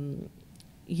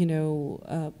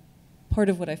 part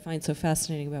of what I find so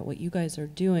fascinating about what you guys are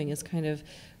doing is kind of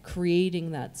creating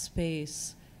that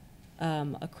space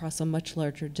across a much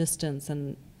larger distance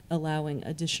and allowing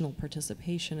additional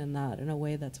participation in that in a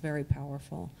way that's very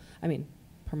powerful. I mean,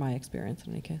 per my experience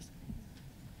in any case.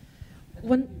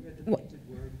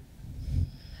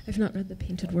 I've not read The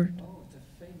Painted Word. Oh, it's a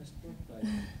famous book by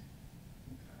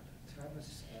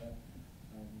Thomas.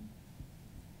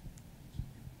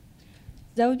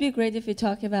 That would be great if we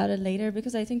talk about it later,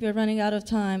 because I think we're running out of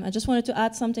time. I just wanted to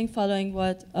add something following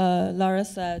what Laura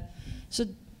said. So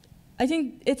I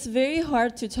think it's very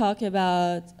hard to talk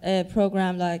about a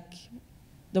program like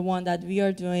the one that we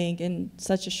are doing in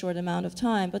such a short amount of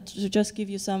time, but to just give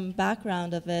you some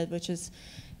background of it, which is,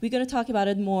 we're going to talk about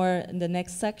it more in the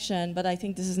next section, but I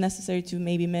think this is necessary to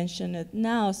maybe mention it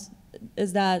now,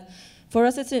 is that for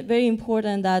us it's very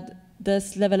important that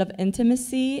this level of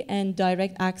intimacy and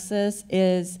direct access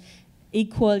is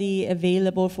equally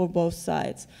available for both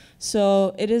sides.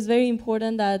 So it is very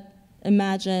important that,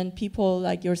 imagine people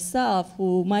like yourself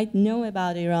who might know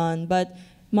about Iran but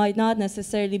might not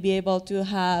necessarily be able to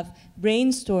have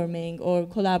brainstorming or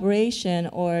collaboration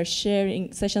or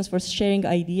sharing sessions for sharing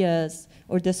ideas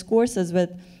or discourses with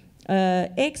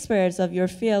experts of your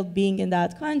field being in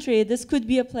that country. This could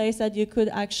be a place that you could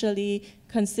actually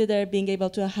consider being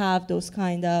able to have those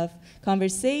kind of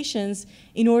conversations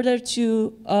in order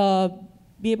to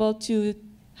be able to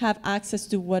have access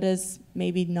to what is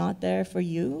maybe not there for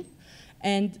you.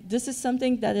 And this is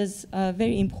something that is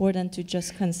very important to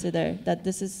just consider, that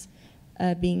this is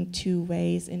being two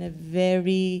ways in a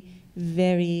very,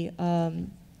 very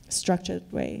structured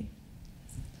way.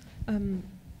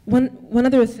 One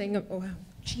other thing, oh wow,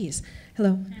 geez,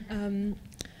 hello.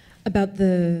 About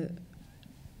the,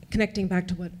 connecting back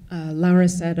to what Laura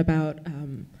said about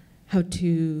how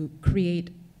to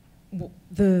create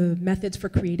the methods for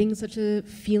creating such a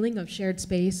feeling of shared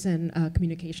space and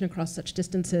communication across such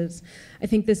distances. I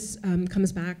think this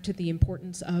comes back to the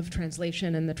importance of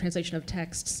translation and the translation of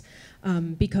texts,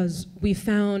 because we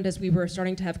found, as we were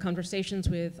starting to have conversations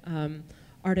with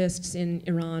artists in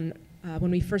Iran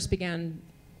when we first began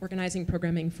organizing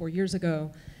programming 4 years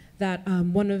ago, that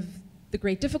one of the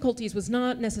great difficulties was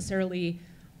not necessarily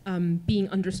being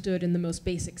understood in the most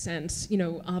basic sense.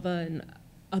 Ava and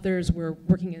others were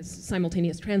working as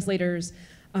simultaneous translators,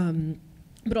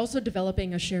 but also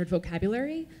developing a shared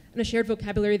vocabulary, and a shared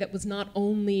vocabulary that was not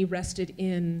only rested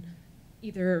in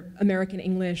either American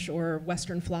English or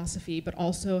Western philosophy, but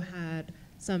also had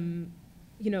some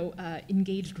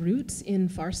engaged roots in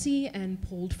Farsi and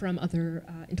pulled from other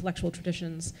intellectual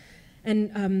traditions.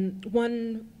 And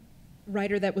one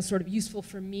writer that was sort of useful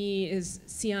for me is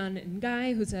Sian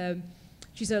Ngai,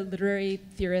 she's a literary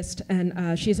theorist,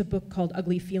 and she has a book called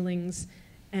Ugly Feelings,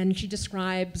 and she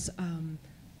describes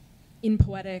in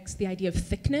poetics the idea of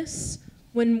thickness.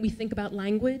 When we think about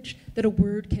language, that a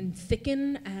word can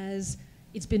thicken as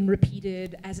it's been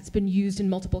repeated, as it's been used in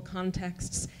multiple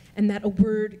contexts, and that a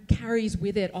word carries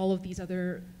with it all of these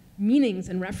other meanings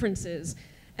and references.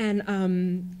 And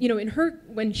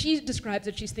when she describes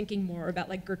it, she's thinking more about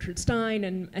like Gertrude Stein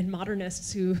and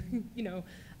modernists who,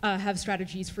 have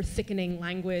strategies for thickening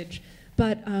language.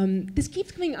 But this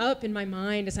keeps coming up in my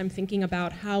mind as I'm thinking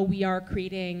about how we are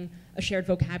creating a shared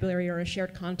vocabulary or a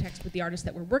shared context with the artists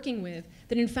that we're working with,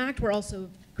 that in fact we're also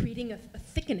creating a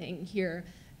thickening here,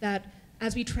 that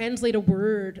as we translate a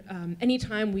word,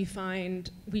 anytime we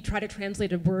try to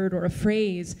translate a word or a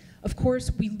phrase, of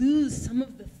course we lose some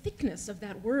of the thickness of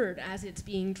that word as it's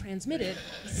being transmitted.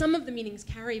 Some of the meanings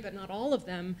carry, but not all of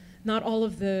them, not all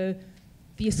of the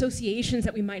associations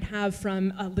that we might have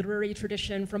from a literary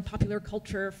tradition, from popular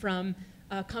culture, from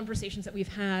conversations that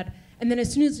we've had. And then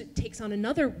as soon as it takes on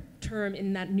another term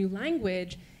in that new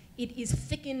language, it is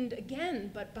thickened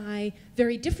again, but by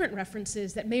very different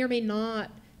references that may or may not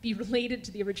be related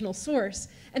to the original source.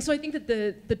 And so I think that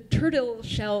the turtle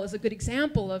shell is a good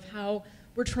example of how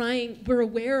we're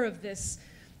aware of this,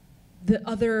 the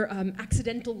other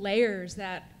accidental layers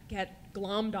that get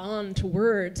glommed on to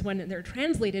words when they're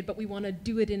translated, but we want to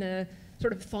do it in a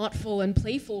sort of thoughtful and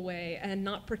playful way and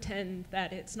not pretend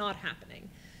that it's not happening.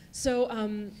 So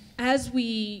as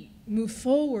we move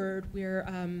forward, we're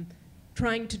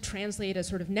trying to translate a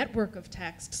sort of network of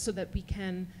text so that we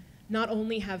can not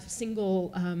only have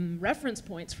single reference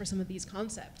points for some of these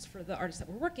concepts for the artists that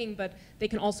we're working, but they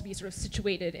can also be sort of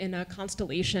situated in a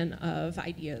constellation of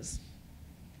ideas.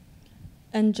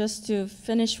 And just to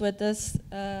finish with this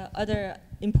other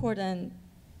important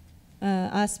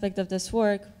aspect of this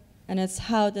work, and it's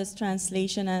how this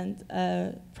translation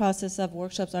and process of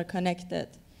workshops are connected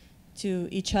to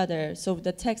each other. So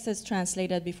the text is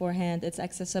translated beforehand. It's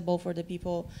accessible for the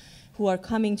people who are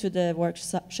coming to the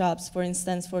workshops. For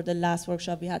instance, for the last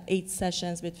workshop, we had 8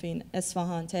 sessions between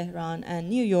Isfahan, Tehran, and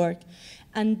New York.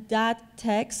 And that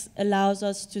text allows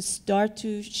us to start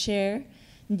to share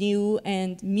new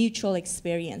and mutual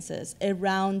experiences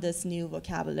around this new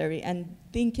vocabulary and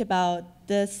think about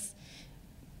this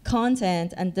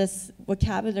content and this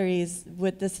vocabularies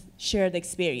with this shared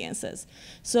experiences.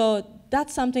 So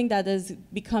that's something that is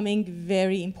becoming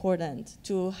very important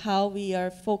to how we are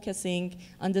focusing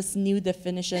on this new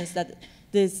definitions that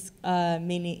this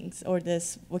meanings or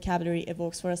this vocabulary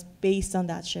evokes for us based on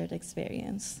that shared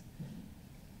experience.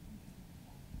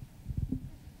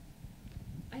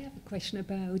 I have a question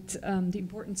about the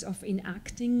importance of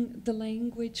enacting the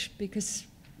language, because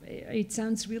it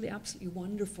sounds really absolutely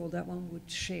wonderful that one would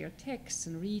share texts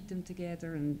and read them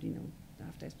together and, you know,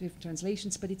 after different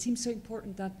translations, but it seems so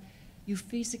important that you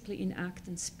physically enact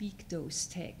and speak those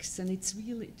texts. And it's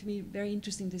really, to me, very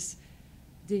interesting, this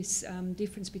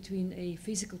difference between a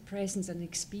physical presence and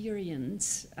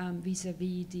experience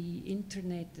vis-a-vis the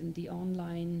internet and the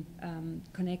online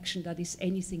connection that is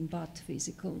anything but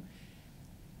physical.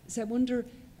 So I wonder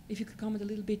if you could comment a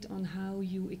little bit on how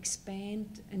you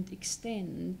expand and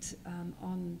extend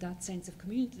on that sense of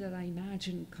community that I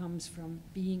imagine comes from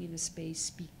being in a space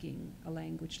speaking a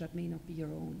language that may not be your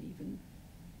own even,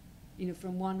 you know,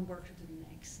 from one workshop to the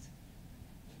next,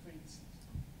 for instance.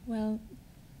 Well,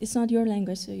 it's not your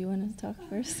language, so you want to talk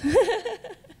first?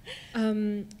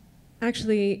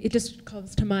 Actually, it just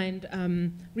calls to mind,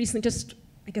 recently, just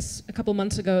I guess a couple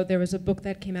months ago, there was a book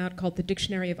that came out called The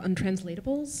Dictionary of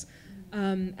Untranslatables.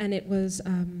 And it was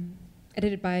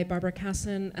edited by Barbara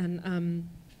Casson,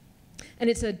 and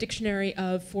it's a dictionary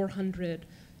of 400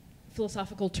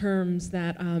 philosophical terms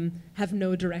that have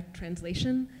no direct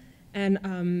translation.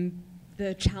 And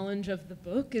the challenge of the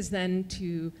book is then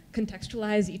to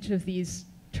contextualize each of these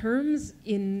terms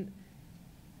in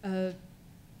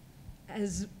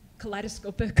as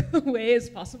kaleidoscopic a way as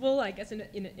possible, I guess,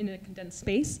 in a condensed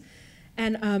space.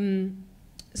 And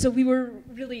so we were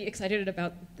really excited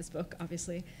about this book,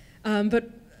 obviously,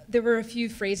 but there were a few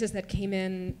phrases that came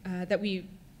in that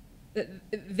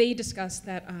they discussed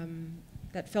that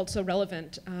that felt so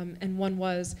relevant, and one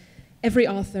was, every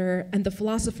author and the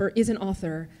philosopher is an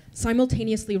author,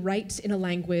 simultaneously writes in a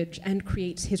language and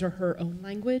creates his or her own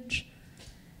language.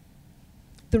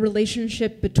 The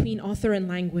relationship between author and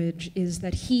language is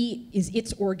that he is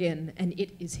its organ and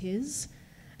it is his.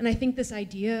 And I think this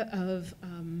idea of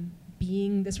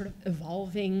being this sort of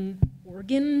evolving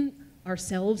organ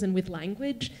ourselves and with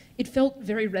language, it felt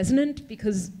very resonant,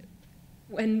 because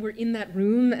when we're in that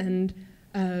room and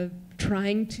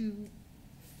trying to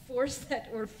force that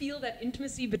or feel that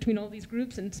intimacy between all these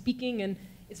groups and speaking, and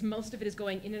most of it is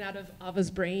going in and out of Ava's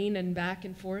brain and back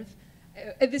and forth.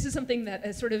 This is something that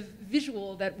a sort of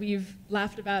visual that we've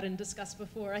laughed about and discussed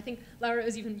before. I think, Laura, it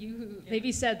was even you who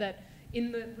maybe said that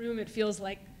in the room it feels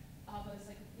like Ava's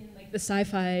like in like the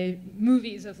sci-fi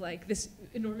movies of like this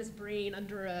enormous brain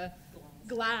under a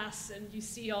glass, and you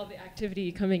see all the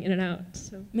activity coming in and out.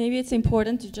 So maybe it's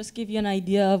important to just give you an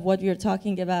idea of what we're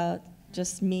talking about,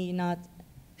 just me not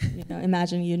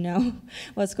imagine you know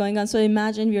what's going on. So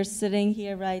imagine we're sitting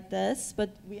here right this,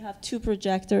 but we have 2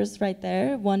 projectors right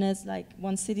there. One is like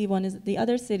one city, one is the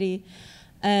other city.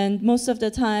 And most of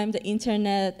the time, the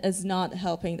internet is not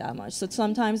helping that much. So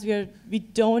sometimes we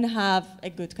don't have a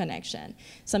good connection.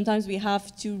 Sometimes we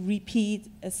have to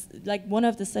repeat, like one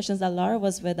of the sessions that Laura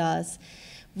was with us,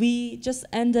 we just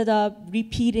ended up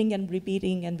repeating and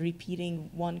repeating and repeating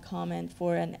one comment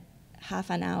for an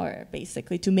half an hour,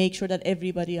 basically, to make sure that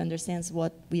everybody understands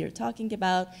what we are talking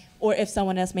about, or if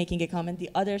someone else making a comment, the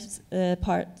other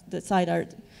side are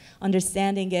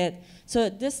understanding it. So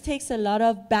this takes a lot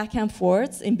of back and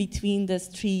forth in between these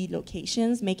three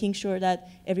locations, making sure that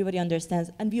everybody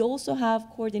understands. And we also have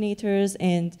coordinators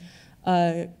and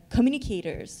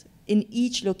communicators in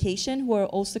each location who are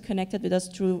also connected with us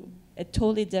through a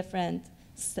totally different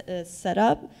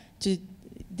setup to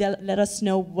let us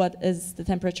know what is the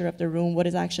temperature of the room, what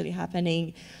is actually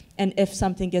happening, and if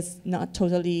something is not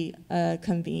totally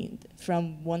convened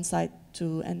from one side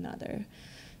to another.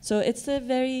 So it's a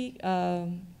very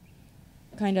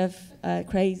kind of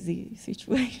crazy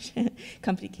situation,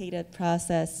 complicated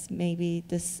process. Maybe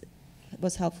this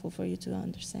was helpful for you to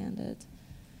understand it.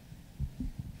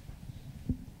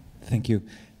 Thank you.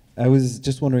 I was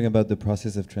just wondering about the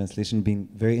process of translation, being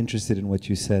very interested in what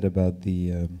you said about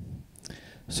the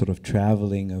sort of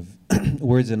traveling of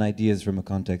words and ideas from a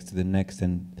context to the next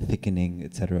and thickening,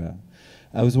 etc.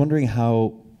 I was wondering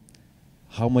how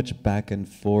much back and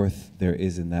forth there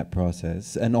is in that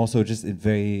process, and also just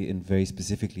very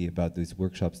specifically about those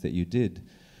workshops that you did,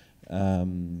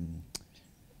 and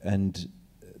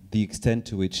the extent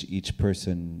to which each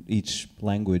person, each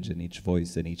language and each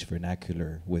voice and each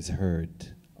vernacular was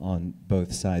heard on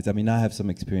both sides. I mean, I have some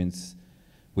experience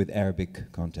with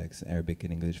Arabic context, Arabic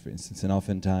and English, for instance, and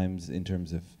oftentimes in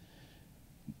terms of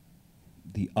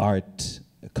the art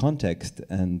context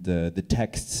and the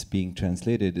texts being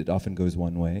translated, it often goes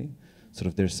one way. Sort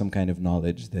of there's some kind of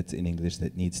knowledge that's in English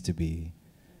that needs to be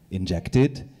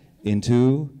injected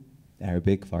into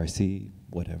Arabic, Farsi,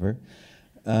 whatever.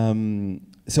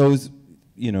 So it was,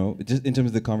 you know, just in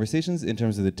terms of the conversations, in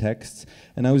terms of the texts,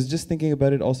 and I was just thinking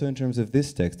about it also in terms of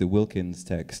this text, the Wilkins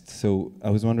text. So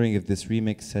I was wondering if this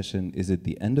remix session is at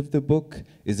the end of the book?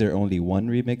 Is there only one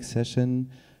remix session?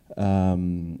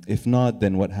 If not,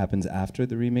 then what happens after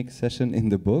the remix session in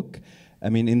the book? I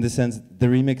mean, in the sense, the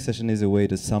remix session is a way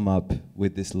to sum up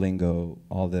with this lingo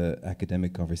all the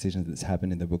academic conversations that's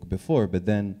happened in the book before, but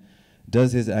then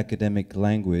does his academic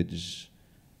language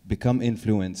become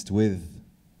influenced with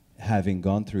having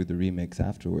gone through the remix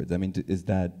afterwards? I mean, does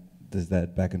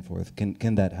that back and forth,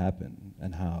 can that happen,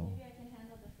 and how? Maybe I can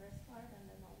handle the first part and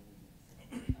then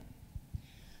I'll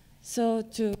So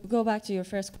to go back to your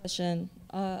first question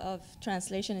of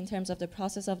translation in terms of the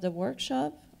process of the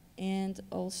workshop, and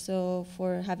also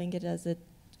for having it as an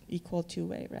equal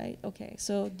two-way, right? Okay,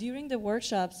 so during the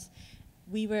workshops,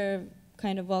 we were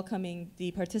kind of welcoming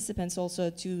the participants also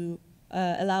to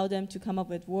allow them to come up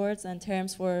with words and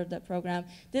terms for the program.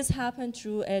 This happened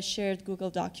through a shared Google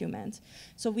document.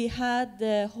 So we had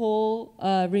the whole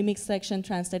remix section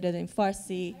translated in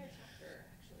Farsi.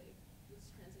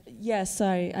 Yes,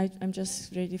 sorry, I'm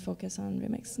just really focused on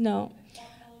remix. No,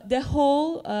 the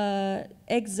whole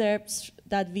excerpts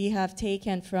that we have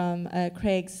taken from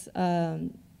Craig's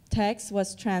text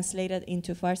was translated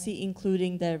into Farsi,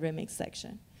 including the remix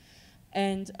section.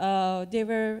 And they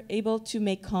were able to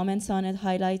make comments on it,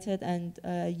 highlight it, and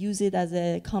use it as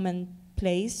a common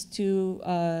place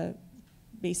to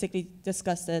basically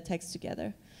discuss the text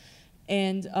together.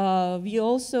 And we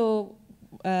also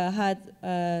had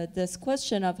this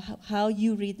question of how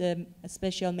you read the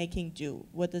special making do.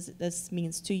 What does this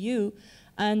means to you?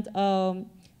 And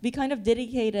we kind of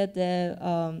dedicated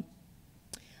the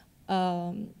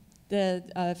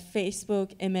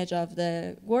Facebook image of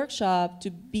the workshop to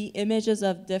be images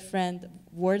of different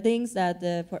wordings that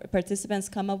the participants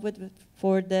come up with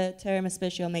for the term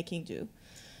special making do.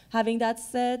 Having that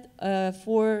said,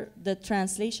 for the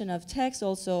translation of text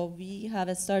also, we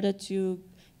have started to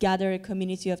gather a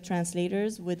community of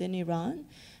translators within Iran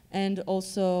and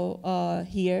also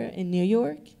here in New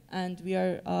York. And we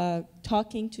are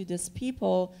talking to these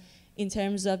people in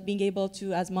terms of being able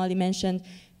to, as Molly mentioned,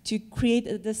 to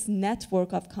create this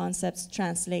network of concepts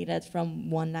translated from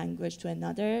one language to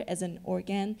another as an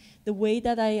organ. The way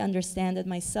that I understand it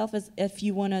myself is if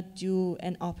you want to do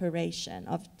an operation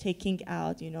of taking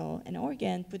out, you know, an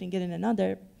organ, putting it in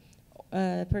another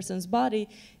person's body,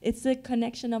 it's a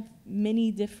connection of many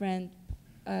different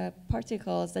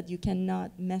particles that you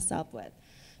cannot mess up with.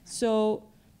 So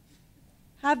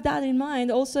have that in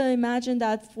mind. Also imagine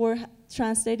that for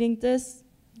translating this,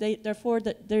 therefore,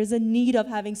 there is a need of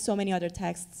having so many other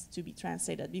texts to be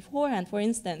translated beforehand. For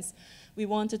instance, we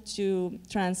wanted to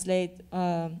translate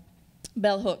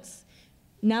bell hooks.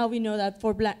 Now we know that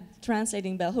for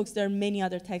translating bell hooks, there are many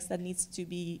other texts that needs to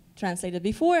be translated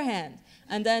beforehand.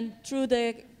 And then through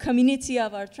the community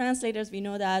of our translators, we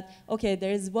know that, okay,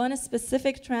 there is one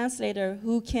specific translator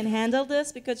who can handle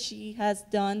this because she has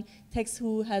done text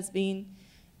who has been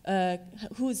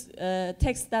whose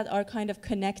texts that are kind of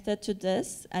connected to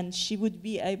this, and she would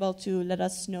be able to let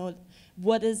us know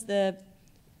what is the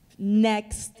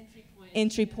next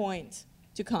entry point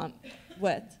to come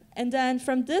with. And then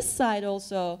from this side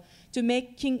also, to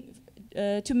make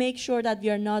sure that we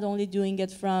are not only doing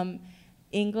it from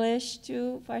English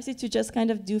to Farsi, to just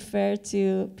kind of do fair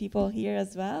to people here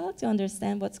as well, to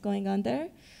understand what's going on there.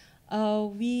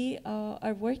 We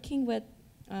are working with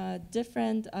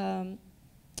different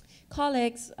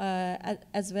colleagues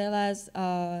as well as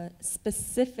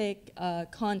specific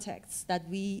contexts that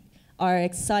we are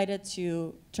excited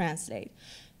to translate.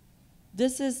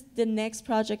 This is the next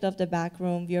project of the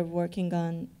Backroom. We are working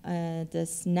on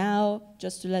this now.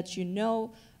 Just to let you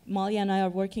know, Molly and I are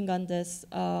working on this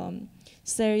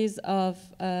series of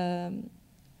a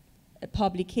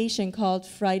publication called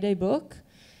Friday Book,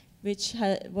 which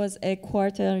was a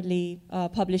quarterly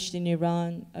published in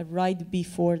Iran right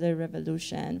before the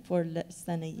revolution, for less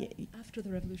than a year. After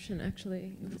the revolution,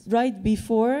 actually. Right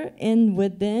before, in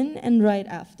within, and right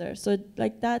after. So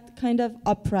like that kind of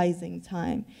uprising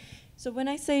time. So when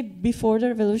I say before the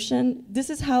revolution,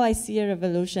 this is how I see a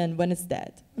revolution when it's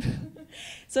dead.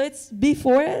 So it's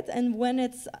before it, and when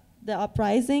it's the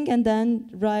uprising, and then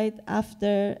right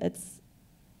after it's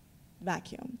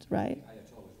vacuumed, right?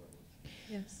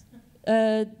 Yes.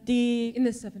 The in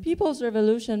the 70s. People's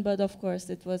Revolution, but of course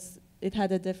it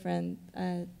had a different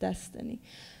destiny.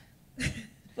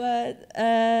 But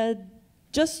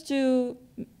just to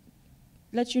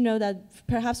let you know that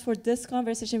perhaps for this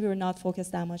conversation we were not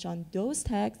focused that much on those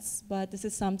texts, but this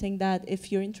is something that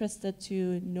if you're interested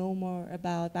to know more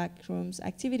about Backroom's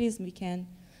activities, we can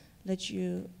let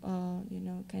you,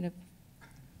 kind of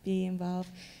be involved.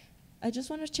 I just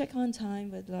want to check on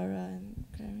time with Laura and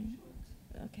Karen.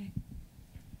 Okay.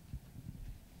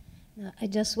 No, I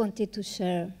just wanted to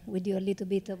share with you a little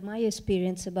bit of my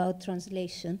experience about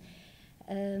translation.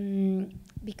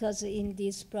 Because in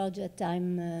this project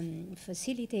I'm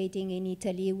facilitating in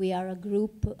Italy, we are a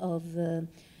group of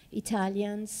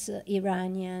Italians,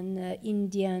 Iranian,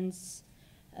 Indians,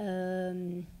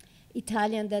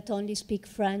 Italian that only speak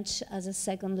French as a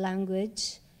second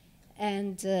language,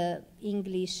 and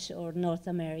English or North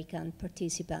American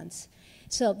participants.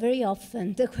 So very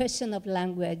often the question of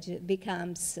language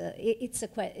becomes,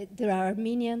 there are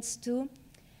Armenians too.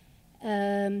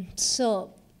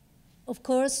 So of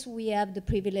course we have the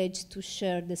privilege to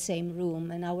share the same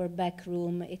room, and our back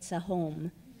room, it's a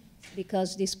home,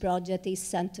 because this project is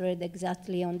centered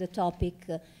exactly on the topic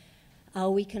how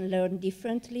we can learn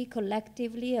differently,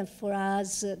 collectively, and for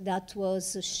us that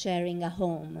was sharing a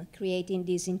home, creating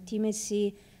this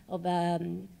intimacy of a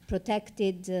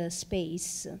protected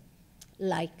space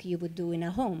like you would do in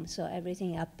a home. So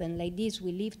everything happened like this.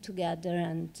 We live together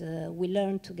and we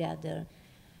learn together.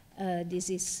 This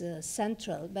is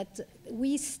central. But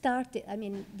we started,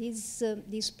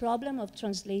 this problem of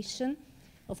translation,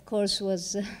 of course,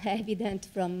 was evident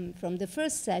from the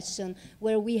first session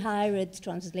where we hired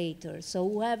translators. So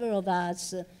whoever of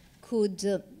us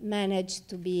could manage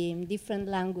to be in different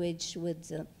language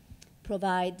would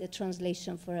provide a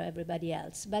translation for everybody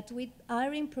else. But with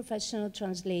hiring professional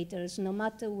translators, no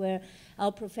matter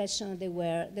how professional they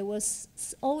were, there was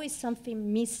always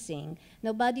something missing.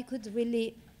 Nobody could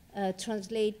really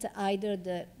translate either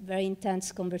the very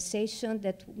intense conversation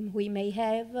that we may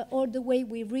have or the way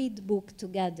we read book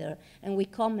together and we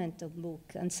comment on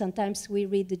book. And sometimes we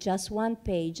read just one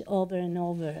page over and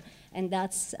over, and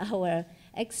that's our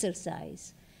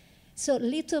exercise. So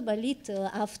little by little,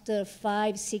 after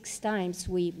 5, 6 times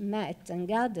we met and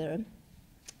gathered,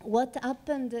 what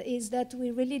happened is that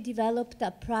we really developed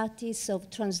a practice of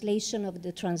translation of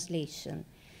the translation.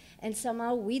 And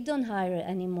somehow we don't hire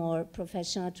any more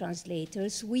professional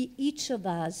translators. We, each of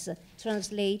us,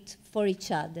 translate for each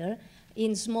other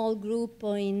in small group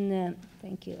or in,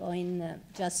 or in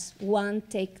just one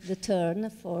take the turn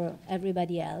for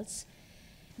everybody else.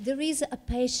 There is a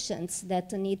patience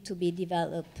that need to be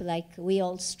developed, like we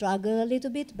all struggle a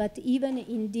little bit, but even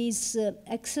in this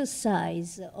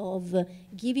exercise of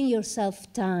giving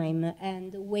yourself time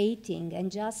and waiting,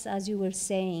 and just as you were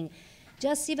saying,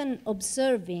 just even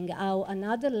observing how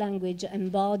another language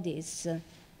embodies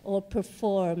or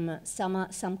perform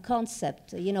some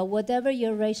concept, whatever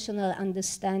your rational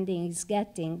understanding is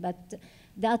getting, but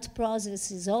that process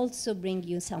is also bring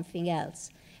you something else.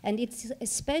 And it's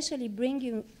especially bring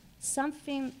you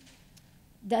something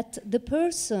that the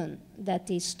person that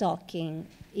is talking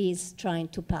is trying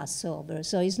to pass over.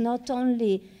 So it's not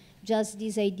only just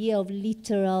this idea of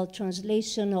literal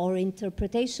translation or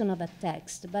interpretation of a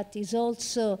text, but is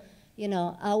also,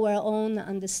 our own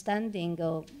understanding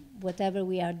of whatever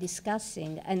we are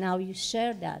discussing, and how you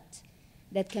share that,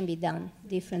 that can be done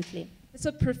differently. It's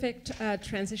a perfect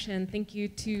transition. Thank you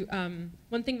to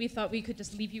one thing we thought we could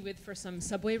just leave you with for some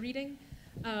subway reading.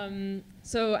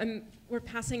 We're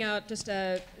passing out just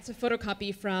it's a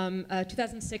photocopy from a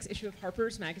 2006 issue of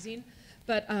Harper's Magazine,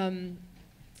 but in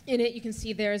it you can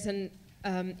see there's in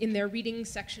their reading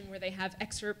section where they have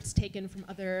excerpts taken from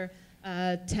other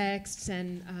texts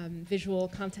and visual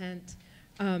content,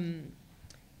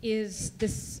 is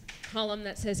this column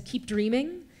that says "Keep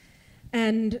Dreaming."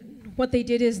 And what they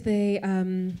did is they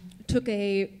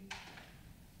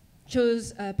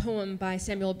chose a poem by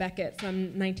Samuel Beckett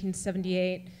from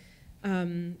 1978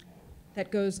 that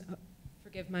goes,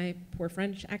 forgive my poor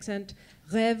French accent,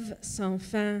 "Rêve sans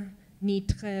fin ni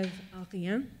trêve à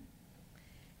rien."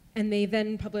 And they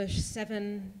then published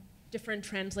 7 different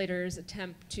translators'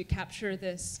 attempt to capture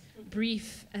this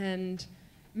brief and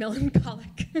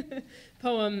melancholic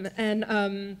poem. And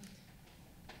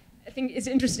I think it's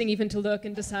interesting even to look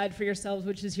and decide for yourselves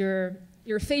which is your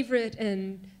favorite,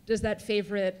 and does that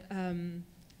favorite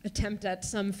attempt at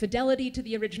some fidelity to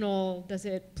the original? Does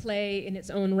it play in its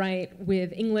own right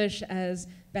with English as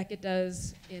Beckett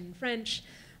does in French?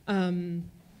 And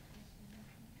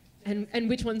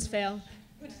which ones fail?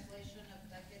 Translation of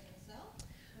Beckett himself?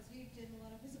 Because he did a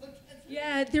lot of his own translation.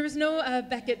 Yeah, there was no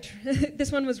Beckett.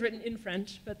 This one was written in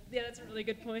French, but yeah, that's a really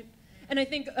good point. And I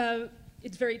think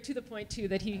it's very to the point, too,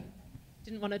 that he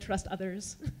didn't want to trust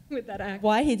others with that act.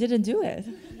 Why he didn't do it?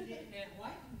 He didn't. Why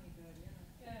didn't he do it?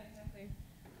 Yeah, exactly.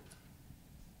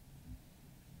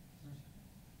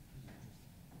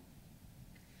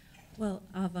 Well,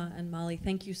 Ava and Molly,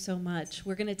 thank you so much.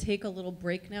 We're going to take a little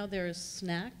break now. There's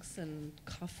snacks and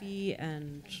coffee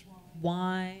and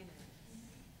wine,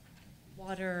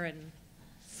 water and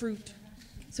fruit.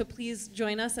 So please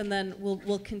join us, and then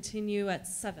we'll continue at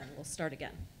 7. We'll start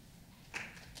again.